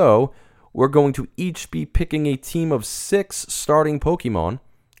quick. So we're going to each be picking a team of 6 starting Pokemon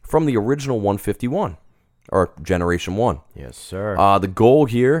from the original 151 or Generation 1. Yes, sir. The goal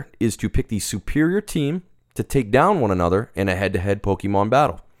here is to pick the superior team to take down one another in a head-to-head Pokemon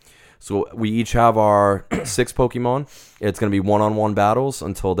battle. So we each have our 6 Pokemon. It's going to be one-on-one battles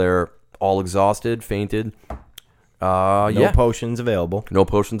until they're all exhausted, fainted. No potions available. No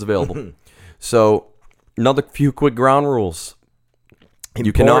potions available. So another few quick ground rules. Important.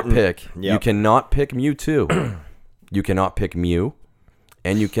 You cannot pick. Yep. You cannot pick Mewtwo. You cannot pick Mew.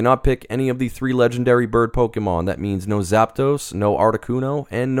 And you cannot pick any of the 3 legendary bird Pokemon. That means no Zapdos, no Articuno,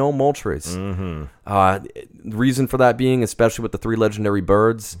 and no Moltres. The reason for that being, especially with the 3 legendary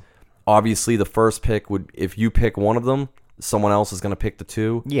birds, obviously the first pick would, if you pick one of them, someone else is going to pick the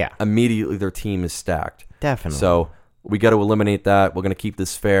 2. Yeah. Immediately their team is stacked. Definitely. So we got to eliminate that. We're going to keep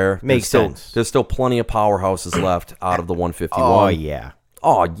this fair. Makes sense. There's still plenty of powerhouses left out of the 151. Oh, yeah.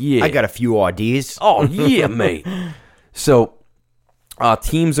 Oh, yeah. I got a few IDs. Oh, yeah, mate. So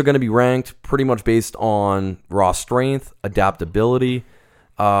teams are going to be ranked pretty much based on raw strength, adaptability,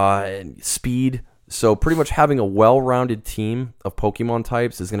 and speed. So pretty much having a well-rounded team of Pokemon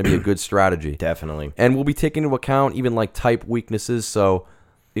types is going to be a good strategy. Definitely. And we'll be taking into account even like type weaknesses. So,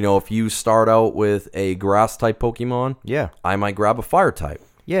 you know, if you start out with a grass-type Pokemon, I might grab a fire type.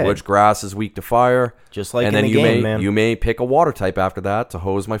 Yeah. Which grass is weak to fire. Just like and in then the game, man. You may pick a water type after that to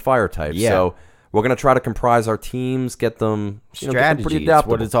hose my fire type. Yeah. So we're going to try to comprise our teams, get them, strategy. Pretty That's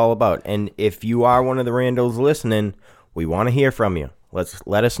adaptable. what it's all about. And if you are one of the randos listening, we want to hear from you.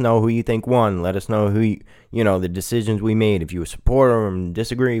 Let us know who you think won. Let us know who the decisions we made. If you support them,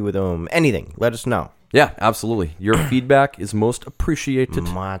 disagree with them, anything. Let us know. Yeah, absolutely. Your feedback is most appreciated.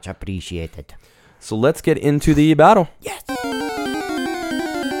 Much appreciated. So let's get into the battle. Yes.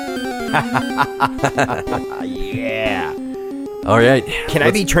 Yeah. All right. Can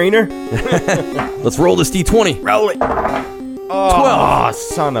I be trainer? Let's roll this D20. Roll it. 12.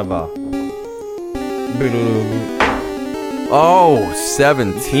 Son of a. Oh,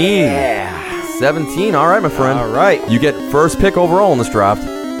 17. Yeah. 17. All right, my friend. All right. You get first pick overall in this draft.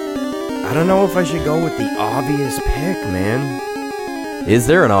 I don't know if I should go with the obvious pick, man. Is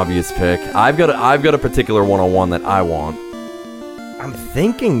there an obvious pick? I've got a particular one-on-one that I want. I'm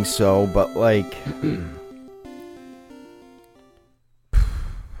thinking so, but like...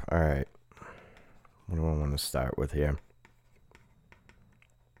 All right. What do I want to start with here?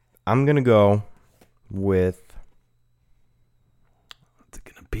 I'm going to go with... What's it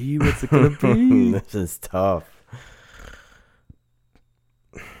going to be? What's it going to be? This is tough.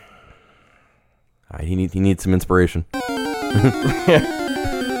 All right, he needs some inspiration.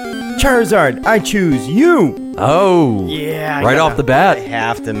 Charizard, I choose you. Oh. Yeah. Right off the bat. I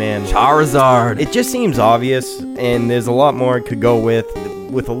have to, man. Charizard. It just seems obvious, and there's a lot more it could go with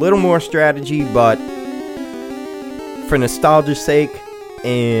a little more strategy, but for nostalgia's sake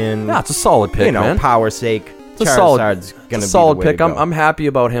and it's a solid pick, man. Power's sake, It's It's a solid, Charizard's gonna it's a be solid the way pick. to go. I'm happy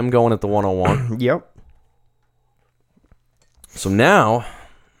about him going at the 101. Yep. So now,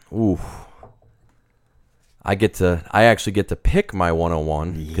 I actually get to pick my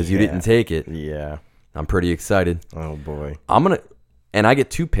 101 because you didn't take it. Yeah. I'm pretty excited. Oh boy. And I get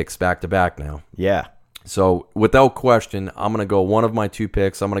 2 picks back to back now. Yeah. So without question, I'm gonna go one of my 2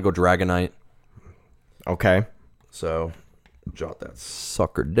 picks. I'm gonna go Dragonite. Okay. So jot that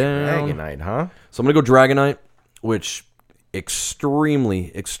sucker down. Dragonite, huh? So I'm gonna go Dragonite, which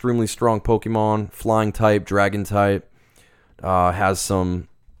extremely, extremely strong Pokemon, flying type, dragon type, has some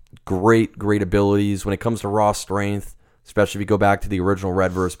great abilities when it comes to raw strength. Especially if you go back to the original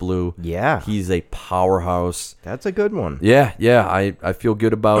Red vs. Blue. Yeah. He's a powerhouse. That's a good one. Yeah, I feel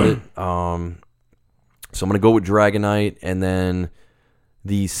good about it. So I'm going to go with Dragonite. And then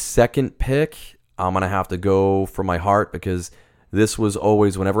the second pick, I'm going to have to go for my heart because this was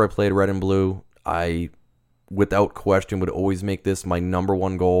always, whenever I played Red and Blue, I, without question, would always make this my number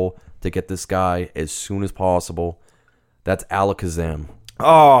 1 goal to get this guy as soon as possible. That's Alakazam.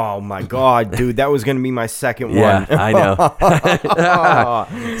 Oh my god, dude, that was gonna be my second one. Yeah, I know.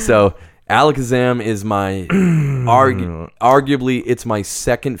 So Alakazam is my arguably it's my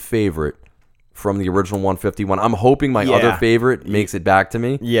second favorite from the original 151. I'm hoping my other favorite makes it back to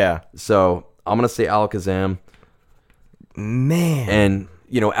me. Yeah. So I'm gonna say Alakazam. Man. And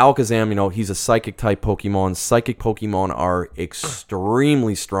Alakazam, he's a psychic type Pokemon. Psychic Pokemon are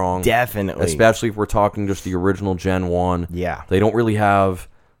extremely strong. Definitely. Especially if we're talking just the original Gen 1. Yeah. They don't really have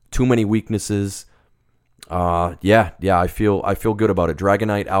too many weaknesses. I feel good about it.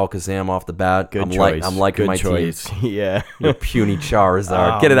 Dragonite, Alakazam off the bat. Good choice. I'm liking good my choice. team. Yeah. You puny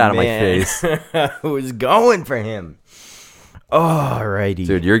Charizard. Oh, Get it out of my man. face. I was going for him. Alrighty.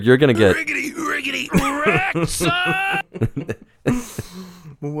 Dude, you're going to get... Riggedy Rex!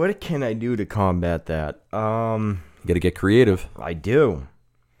 What can I do to combat that? You got to get creative. I do.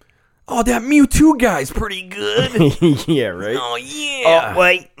 Oh, that Mewtwo guy's pretty good. Yeah, right? Oh, yeah. Oh,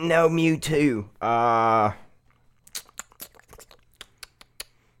 wait. No Mewtwo.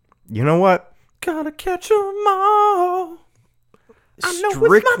 You know what? Gotta catch 'em all. I know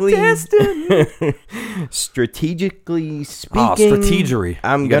it's my destiny. Strategically speaking, strategery.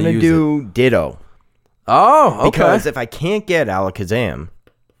 I'm You gotta gonna use do Ditto. Oh, okay. Because if I can't get Alakazam,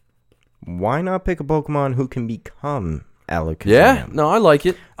 why not pick a Pokemon who can become Alakazam? Yeah, no, I like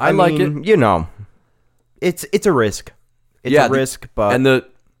it. I like it. You know, it's a risk. It's a risk, but and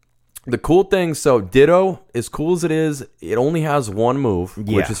the cool thing, so Ditto, as cool as it is, it only has one move,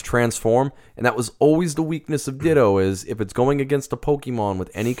 which is Transform, and that was always the weakness of Ditto, is if it's going against a Pokemon with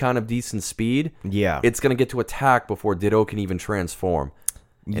any kind of decent speed, it's going to get to attack before Ditto can even transform.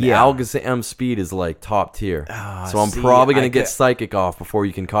 And Alakazam speed is like top tier. So I'm probably going to get Psychic off before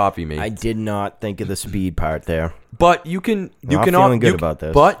you can copy me. I did not think of the speed part there. But you can feeling good about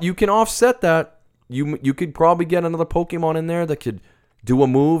this. But you can offset that. You could probably get another Pokemon in there that could do a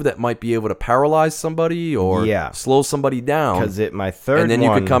move that might be able to paralyze somebody or slow somebody down. Because my third and then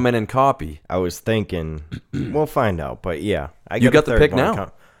you could come in and copy. I was thinking, we'll find out. But yeah, you got the pick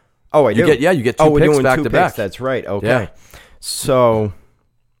now. Oh, I do. You get 2 picks back to back. That's right. Okay. Yeah. So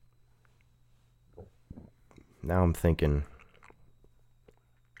now I'm thinking,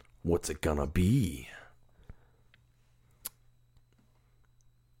 what's it gonna be?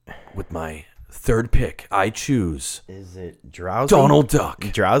 With my third pick, I choose. Is it Drowsy? Donald Duck.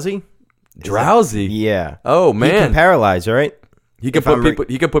 Drowsy? Drowsy? Yeah. Oh, man. He can paralyze, right? He can put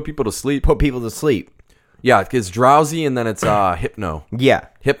people to sleep. Put people to sleep. Yeah, it's Drowsy and then it's Hypno. Yeah.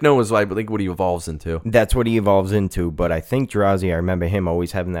 Hypno is, I think, what he evolves into. That's what he evolves into, but I think Drowsy, I remember him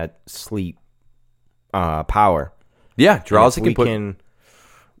always having that sleep power. Yeah, Drowsy can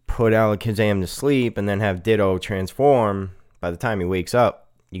put Alakazam to sleep and then have Ditto transform. By the time he wakes up,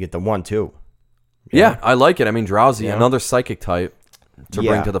 you get the 1-2. Yeah, I like it. I mean, Drowsy, another psychic type to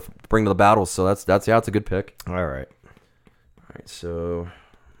bring to the battle. So that's it's a good pick. All right. So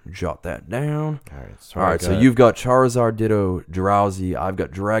jot that down. All right. So you've got Charizard, Ditto, Drowsy. I've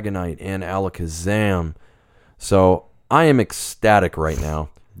got Dragonite and Alakazam. So I am ecstatic right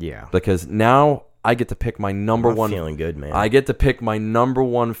now. Yeah. Because now I get to pick my number one. Feeling good, man. I get to pick my number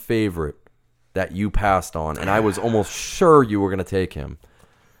one favorite that you passed on, and I was almost sure you were going to take him.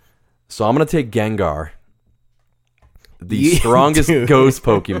 So I'm going to take Gengar, the strongest ghost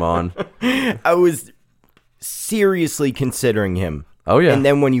Pokemon. I was seriously considering him. Oh, yeah. And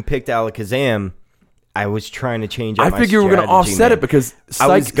then when you picked Alakazam, I was trying to change up my figured you were going to offset it because I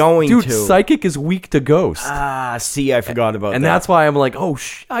was going to. Psychic is weak to Ghost. See, I forgot about that. And that's why I'm like,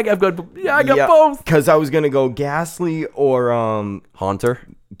 I got both. Because I was going to go Ghastly or Haunter.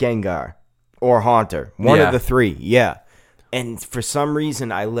 Gengar. or Haunter. One Yeah. of the three, yeah. And for some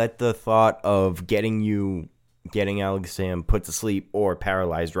reason, I let the thought of getting Alakazam put to sleep or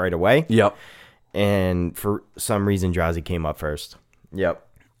paralyzed right away. Yep. And for some reason, Drowsy came up first. Yep.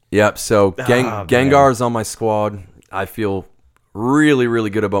 Yep. So man. Gengar is on my squad. I feel really, really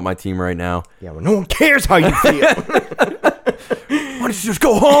good about my team right now. Yeah, well, no one cares how you feel. Why don't you just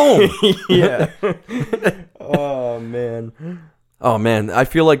go home? Yeah. Oh, man. Oh, man. I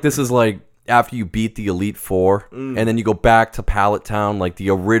feel like this is like after you beat the Elite Four and then you go back to Pallet Town, like the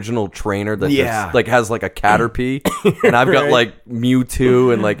original trainer that just, like has like a Caterpie. And I've got like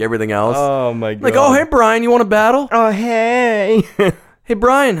Mewtwo and like everything else. Oh, my God. Like, oh, hey, Brian, you want to battle? Oh, hey. Hey,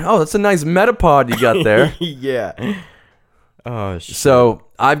 Brian. Oh, that's a nice Metapod you got there. Yeah. Oh, shit. So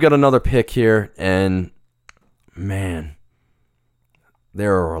I've got another pick here, and man,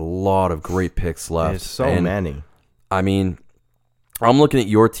 there are a lot of great picks left. There's so And, many. I mean, I'm looking at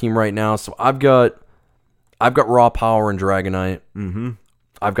your team right now. So I've got Raw Power and Dragonite. Mm-hmm.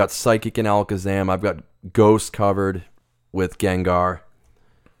 I've got Psychic and Alakazam. I've got Ghost covered with Gengar.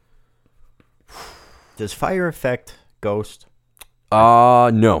 Does fire affect Ghost?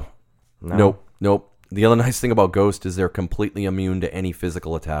 No. No. Nope. The other nice thing about Ghost is they're completely immune to any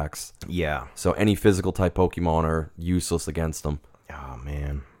physical attacks. Yeah. So any physical type Pokemon are useless against them. Oh,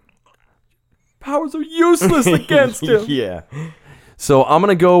 man. Powers are useless against him. Yeah. So I'm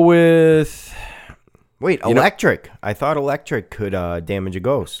going to go with... Wait, electric. I thought electric could damage a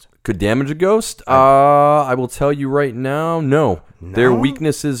ghost. Could damage a ghost? I will tell you right now, no. Their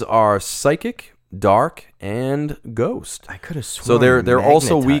weaknesses are Psychic, Dark, and Ghost. I could have sworn. So they're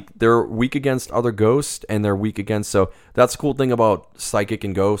also Magnetite. weak. They're weak against other ghosts, and they're weak against... So that's the cool thing about Psychic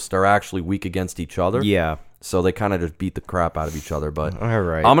and Ghost. They're actually weak against each other. Yeah. So they kind of just beat the crap out of each other. But All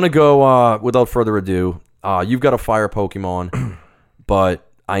right. I'm going to go, without further ado, you've got a fire Pokemon, but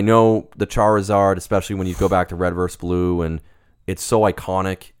I know the Charizard, especially when you go back to Red vs. Blue, and it's so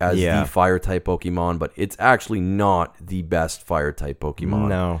iconic as the fire-type Pokemon, but it's actually not the best fire-type Pokemon.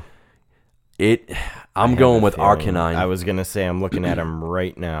 No. I'm going with Arcanine. I was going to say, I'm looking at him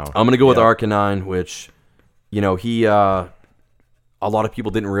right now. I'm going to go with Arcanine, which, he... a lot of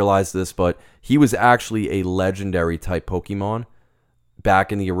people didn't realize this, but he was actually a legendary type Pokemon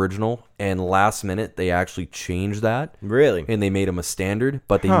back in the original, and last minute they actually changed that. Really? And they made him a standard,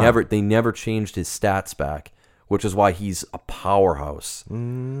 but they never changed his stats back, which is why he's a powerhouse.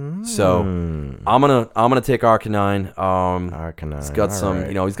 So I'm gonna take Arcanine. Arcanine. He's got some,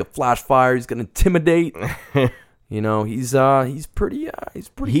 he's got Flash Fire. He's gonna intimidate. He's pretty.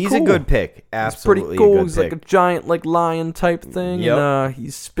 He's cool. a good pick. Absolutely, He's pretty cool. A good He's pick. like a giant, like lion type thing. Yep. And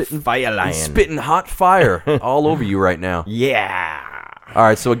he's spitting Fire lion. He's spitting hot fire all over you right now. Yeah. All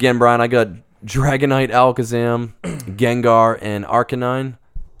right, so again, Brian, I got Dragonite, Alakazam, Gengar, and Arcanine.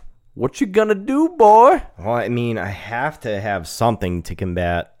 What you gonna do, boy? Well, I mean, I have to have something to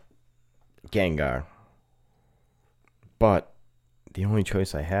combat Gengar, but the only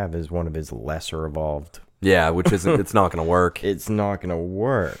choice I have is one of his lesser evolved. Yeah, which isn't. It's not gonna work. It's not gonna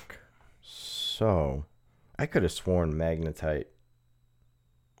work. So, I could have sworn Magnetite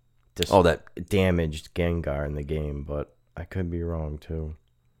that damaged Gengar in the game, but I could be wrong too.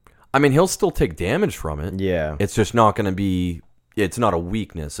 I mean, he'll still take damage from it. Yeah. It's just not gonna be. It's not a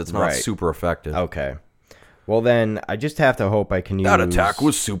weakness. It's not Right. super effective. Okay. Well, then, I just have to hope I can use... That attack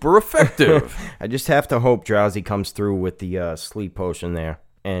was super effective. I just have to hope Drowsy comes through with the sleep potion there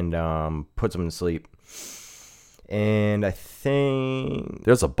and puts him to sleep. And I think...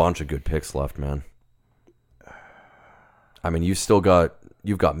 There's a bunch of good picks left, man. I mean, you've got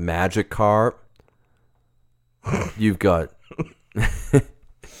Magikarp. You've got...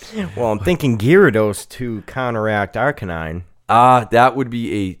 Well, I'm thinking Gyarados to counteract Arcanine. That would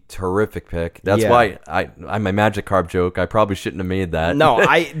be a terrific pick. That's Yeah. why I'm my Magikarp joke. I probably shouldn't have made that. No,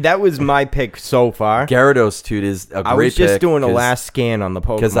 that was my pick so far. Gyarados, dude, is a great pick. I was just doing a last scan on the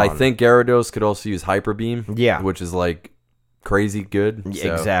Pokemon. Because I think Gyarados could also use Hyper Beam. Yeah. Which is like crazy good.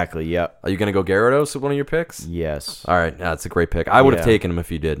 So, Exactly, yep. Are you going to go Gyarados with one of your picks? Yes. All right, that's a great pick. I would have Yeah. taken him if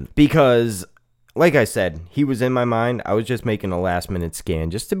you didn't. Because, like I said, he was in my mind. I was just making a last-minute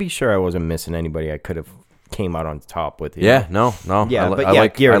scan just to be sure I wasn't missing anybody I could have came out on top with. Yeah, no. Yeah, I, but I yeah,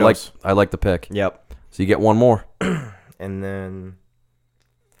 like Gyarados. I like the pick. Yep. So you get one more. And then...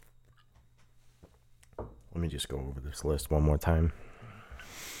 Let me just go over this list one more time.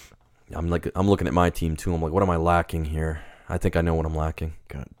 I'm looking at my team too. I'm like, what am I lacking here? I think I know what I'm lacking.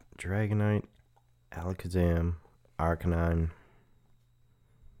 Got Dragonite, Alakazam, Arcanine.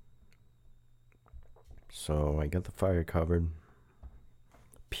 So I got the fire covered.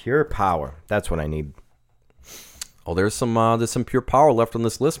 Pure power. That's what I need. Oh, there's some pure power left on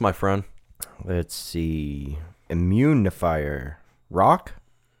this list, my friend. Let's see. Immune to fire. Rock?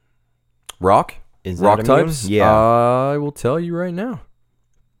 Rock? Is that Rock immune? types? Yeah. I will tell you right now.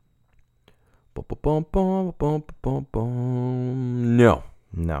 No.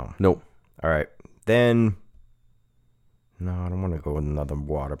 No. Nope. All right. Then. No, I don't want to go with another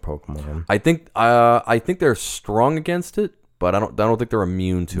water Pokemon. I think they're strong against it, but I don't think they're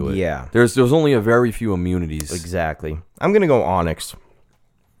immune to it. Yeah. There's only a very few immunities. Exactly. I'm going to go Onyx.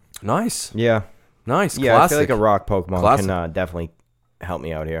 Nice. Yeah. Nice. Yeah, Classic. I feel like a rock Pokemon Classic. can definitely help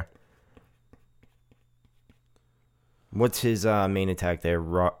me out here. What's his main attack there?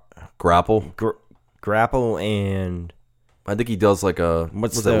 Grapple. Grapple and... I think he does like a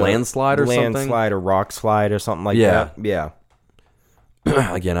What's the landslide or something? Landslide or rock slide or something like Yeah. that.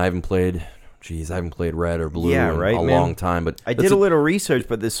 Yeah. Again, I haven't played red or blue Yeah, in right, a man. long time. But I did a little research,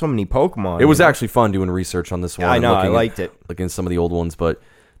 but there's so many Pokemon. It was actually fun doing research on this one. I and know, I looking liked it. Looking at some of the old ones, but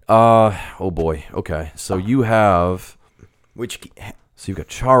oh boy. Okay, so you have Which... So you've got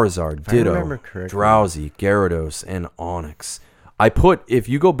Charizard, I Ditto, remember correctly. Drowsy, Gyarados, and Onix. If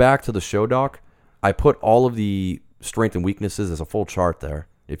you go back to the show doc, I put all of the strength and weaknesses as a full chart there,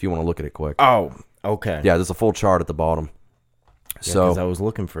 if you want to look at it quick. Oh, okay. Yeah, there's a full chart at the bottom. Yeah, So 'cause I was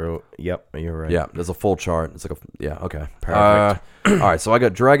looking for... Yep, you're right. yeah, there's a full chart. It's like okay. Perfect. All right, so I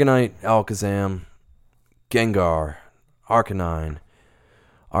got Dragonite, Alakazam, Gengar, Arcanine.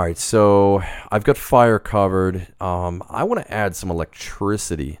 All right, so I've got fire covered. I want to add some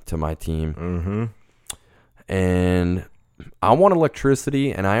electricity to my team. Mm-hmm. And I want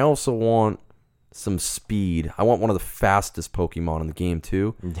electricity, and I also want some speed. I want one of the fastest Pokemon in the game,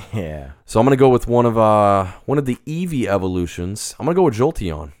 too. Yeah. So I'm going to go with one of the Eevee evolutions. I'm going to go with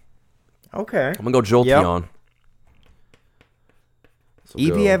Jolteon. Okay. I'm going to go Jolteon. So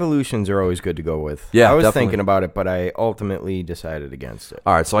EV evolutions are always good to go with. Yeah, I was definitely. thinking about it, but I ultimately decided against it.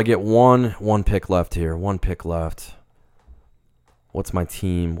 All right, so I get one pick left here. One pick left. What's my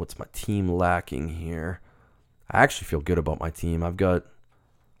team? What's my team lacking here? I actually feel good about my team. I've got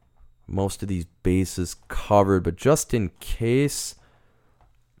most of these bases covered, but just in case.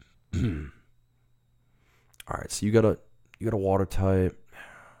 All right, so you got a water type.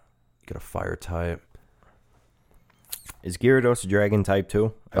 You got a fire type. Is Gyarados a dragon type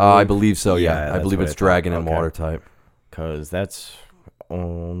too? I believe so, yeah. I that's believe what it's I thought. dragon and Okay. water type. Because that's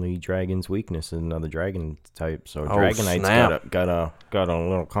only dragon's weakness is another dragon type. So Oh, Dragonite's snap. got a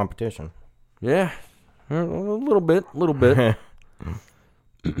little competition. Yeah, a little bit.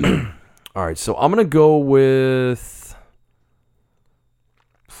 All right, so I'm gonna go with.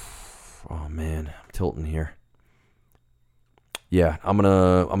 Oh man, I'm tilting here. Yeah, I'm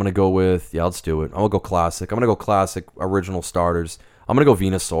gonna go with. Yeah, let's do it. I'm gonna go classic. I'm gonna go classic original starters. I'm gonna go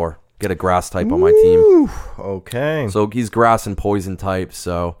Venusaur. Get a grass type on my team. Woo! Okay. So he's grass and poison type.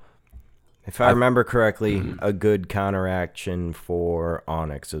 So If I remember correctly, a good counteraction for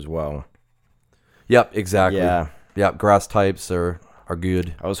Onyx as well. yep, exactly. Yeah. Yep, grass types are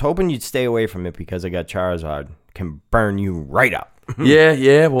good. I was hoping you'd stay away from it because I got Charizard. Can burn you right up.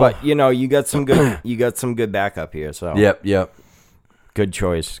 yeah. Well, But you got some good backup here. So yep. good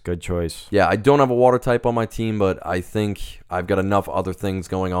choice. Yeah, I don't have a water type on my team, but I think I've got enough other things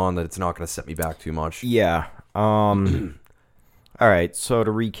going on that it's not going to set me back too much. Yeah. All right. So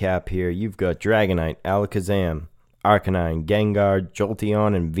to recap here, you've got Dragonite, Alakazam, Arcanine, Gengar,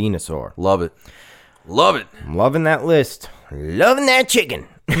 Jolteon, and Venusaur. Love it. I'm loving that list. Loving that chicken.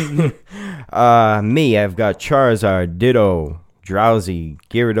 Me, I've got Charizard, Ditto, Drowsy,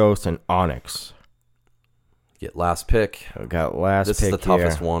 Gyarados, and Onyx. Get last pick. I've got last This pick is the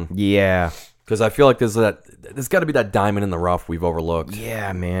toughest here. one Yeah. because I feel like there's got to be that diamond in the rough we've overlooked.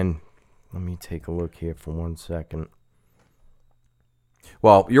 Yeah, man. Let me take a look here for 1 second.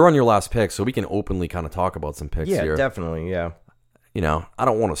 Well, you're on your last pick, so we can openly kind of talk about some picks Yeah, here. definitely. Yeah. I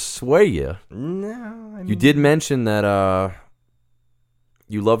don't want to sway you. No. You did mention that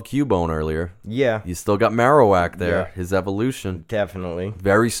you loved Cubone earlier. Yeah, You still got Marowak there. Yeah. His evolution, definitely.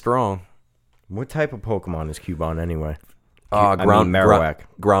 very strong. What type of Pokemon is Cubone anyway? Marowak.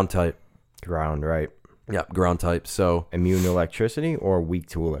 Ground type. Ground, right? Yep, ground type. So Immune to electricity or weak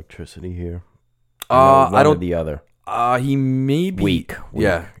to electricity here? I One or don't. the other. He may be Weak.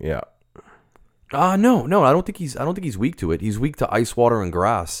 Yeah. Yeah. No. I don't think he's weak to it. He's weak to ice, water, and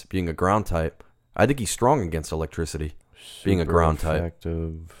grass. Being a ground type, I think he's strong against electricity. Being a Super ground type.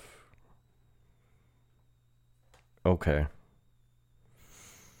 effective. Okay.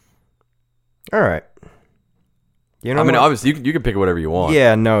 All right. You know I mean, what? obviously, you can pick whatever you want.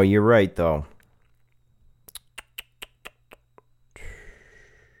 Yeah, no, you're right though.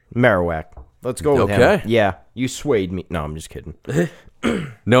 Marowak. Let's go with him. Okay. Yeah, you swayed me. No, I'm just kidding.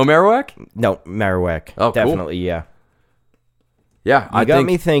 No Marowak? No, Marowak. Oh, cool. Definitely, yeah. Yeah, I got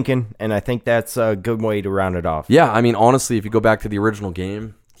me thinking, and I think that's a good way to round it off. Yeah, I mean, honestly, if you go back to the original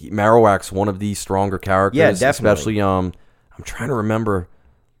game, Marowak's one of the stronger characters. Yeah, definitely. Especially, I'm trying to remember.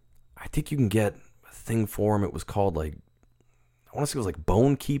 I think you can get a thing for him. It was called, like, I want to say it was like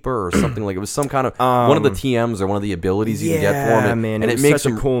Bone Keeper or something. Like, it was some kind of one of the TMs or one of the abilities you can get for him. Man, and it makes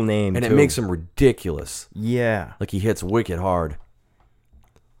such him a cool name, and too. it makes him ridiculous. Yeah. Like, he hits wicked hard.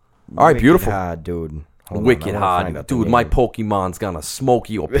 All right, beautiful. Hard, dude. Wicked hard. Dude, my Pokemon's gonna smoke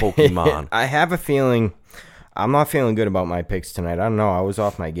your Pokemon. I have a feeling I'm not feeling good about my picks tonight. I don't know. I was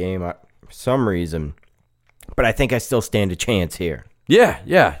off my game for some reason. But I think I still stand a chance here. Yeah.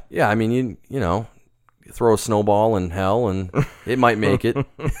 I mean, you know, you throw a snowball in hell and it might make it.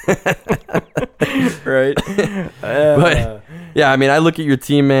 Right. But, yeah, I mean, I look at your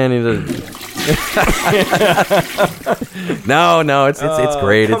team, man, and No, it's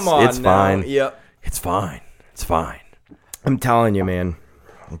great. It's fine. Yep. It's fine. I'm telling you, man.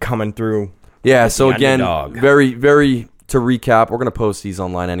 I'm coming through. Yeah, so the again, underdog. very, very, to recap, we're going to post these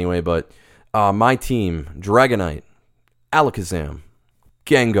online anyway, but my team, Dragonite, Alakazam,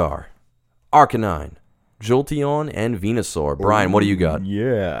 Gengar, Arcanine, Jolteon, and Venusaur. Brian, what do you got?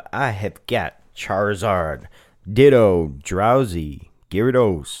 Yeah, I have got Charizard, Ditto, Drowsy,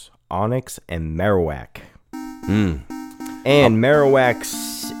 Gyarados, Onix, and Marowak. And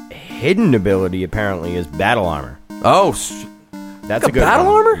Marowak's hidden ability apparently is Battle Armor. Oh, That's a good Battle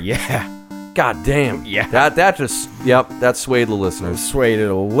one. Armor? Yeah. God damn. Yeah. That just, that swayed the listeners. Swayed it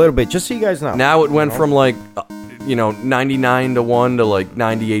a little bit, just so you guys know. Now it went from like, 99 to 1 to like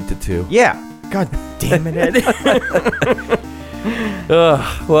 98 to 2. Yeah. God damn it, Ed.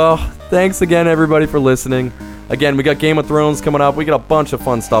 Well, thanks again, everybody, for listening. Again, we got Game of Thrones coming up. We got a bunch of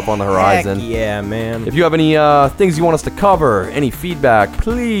fun stuff on the horizon. Heck yeah, man. If you have any things you want us to cover, any feedback,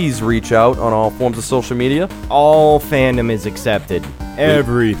 please reach out on all forms of social media. All fandom is accepted.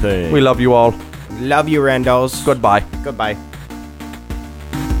 Everything. We love you all. Love you, Randos. Goodbye. Goodbye.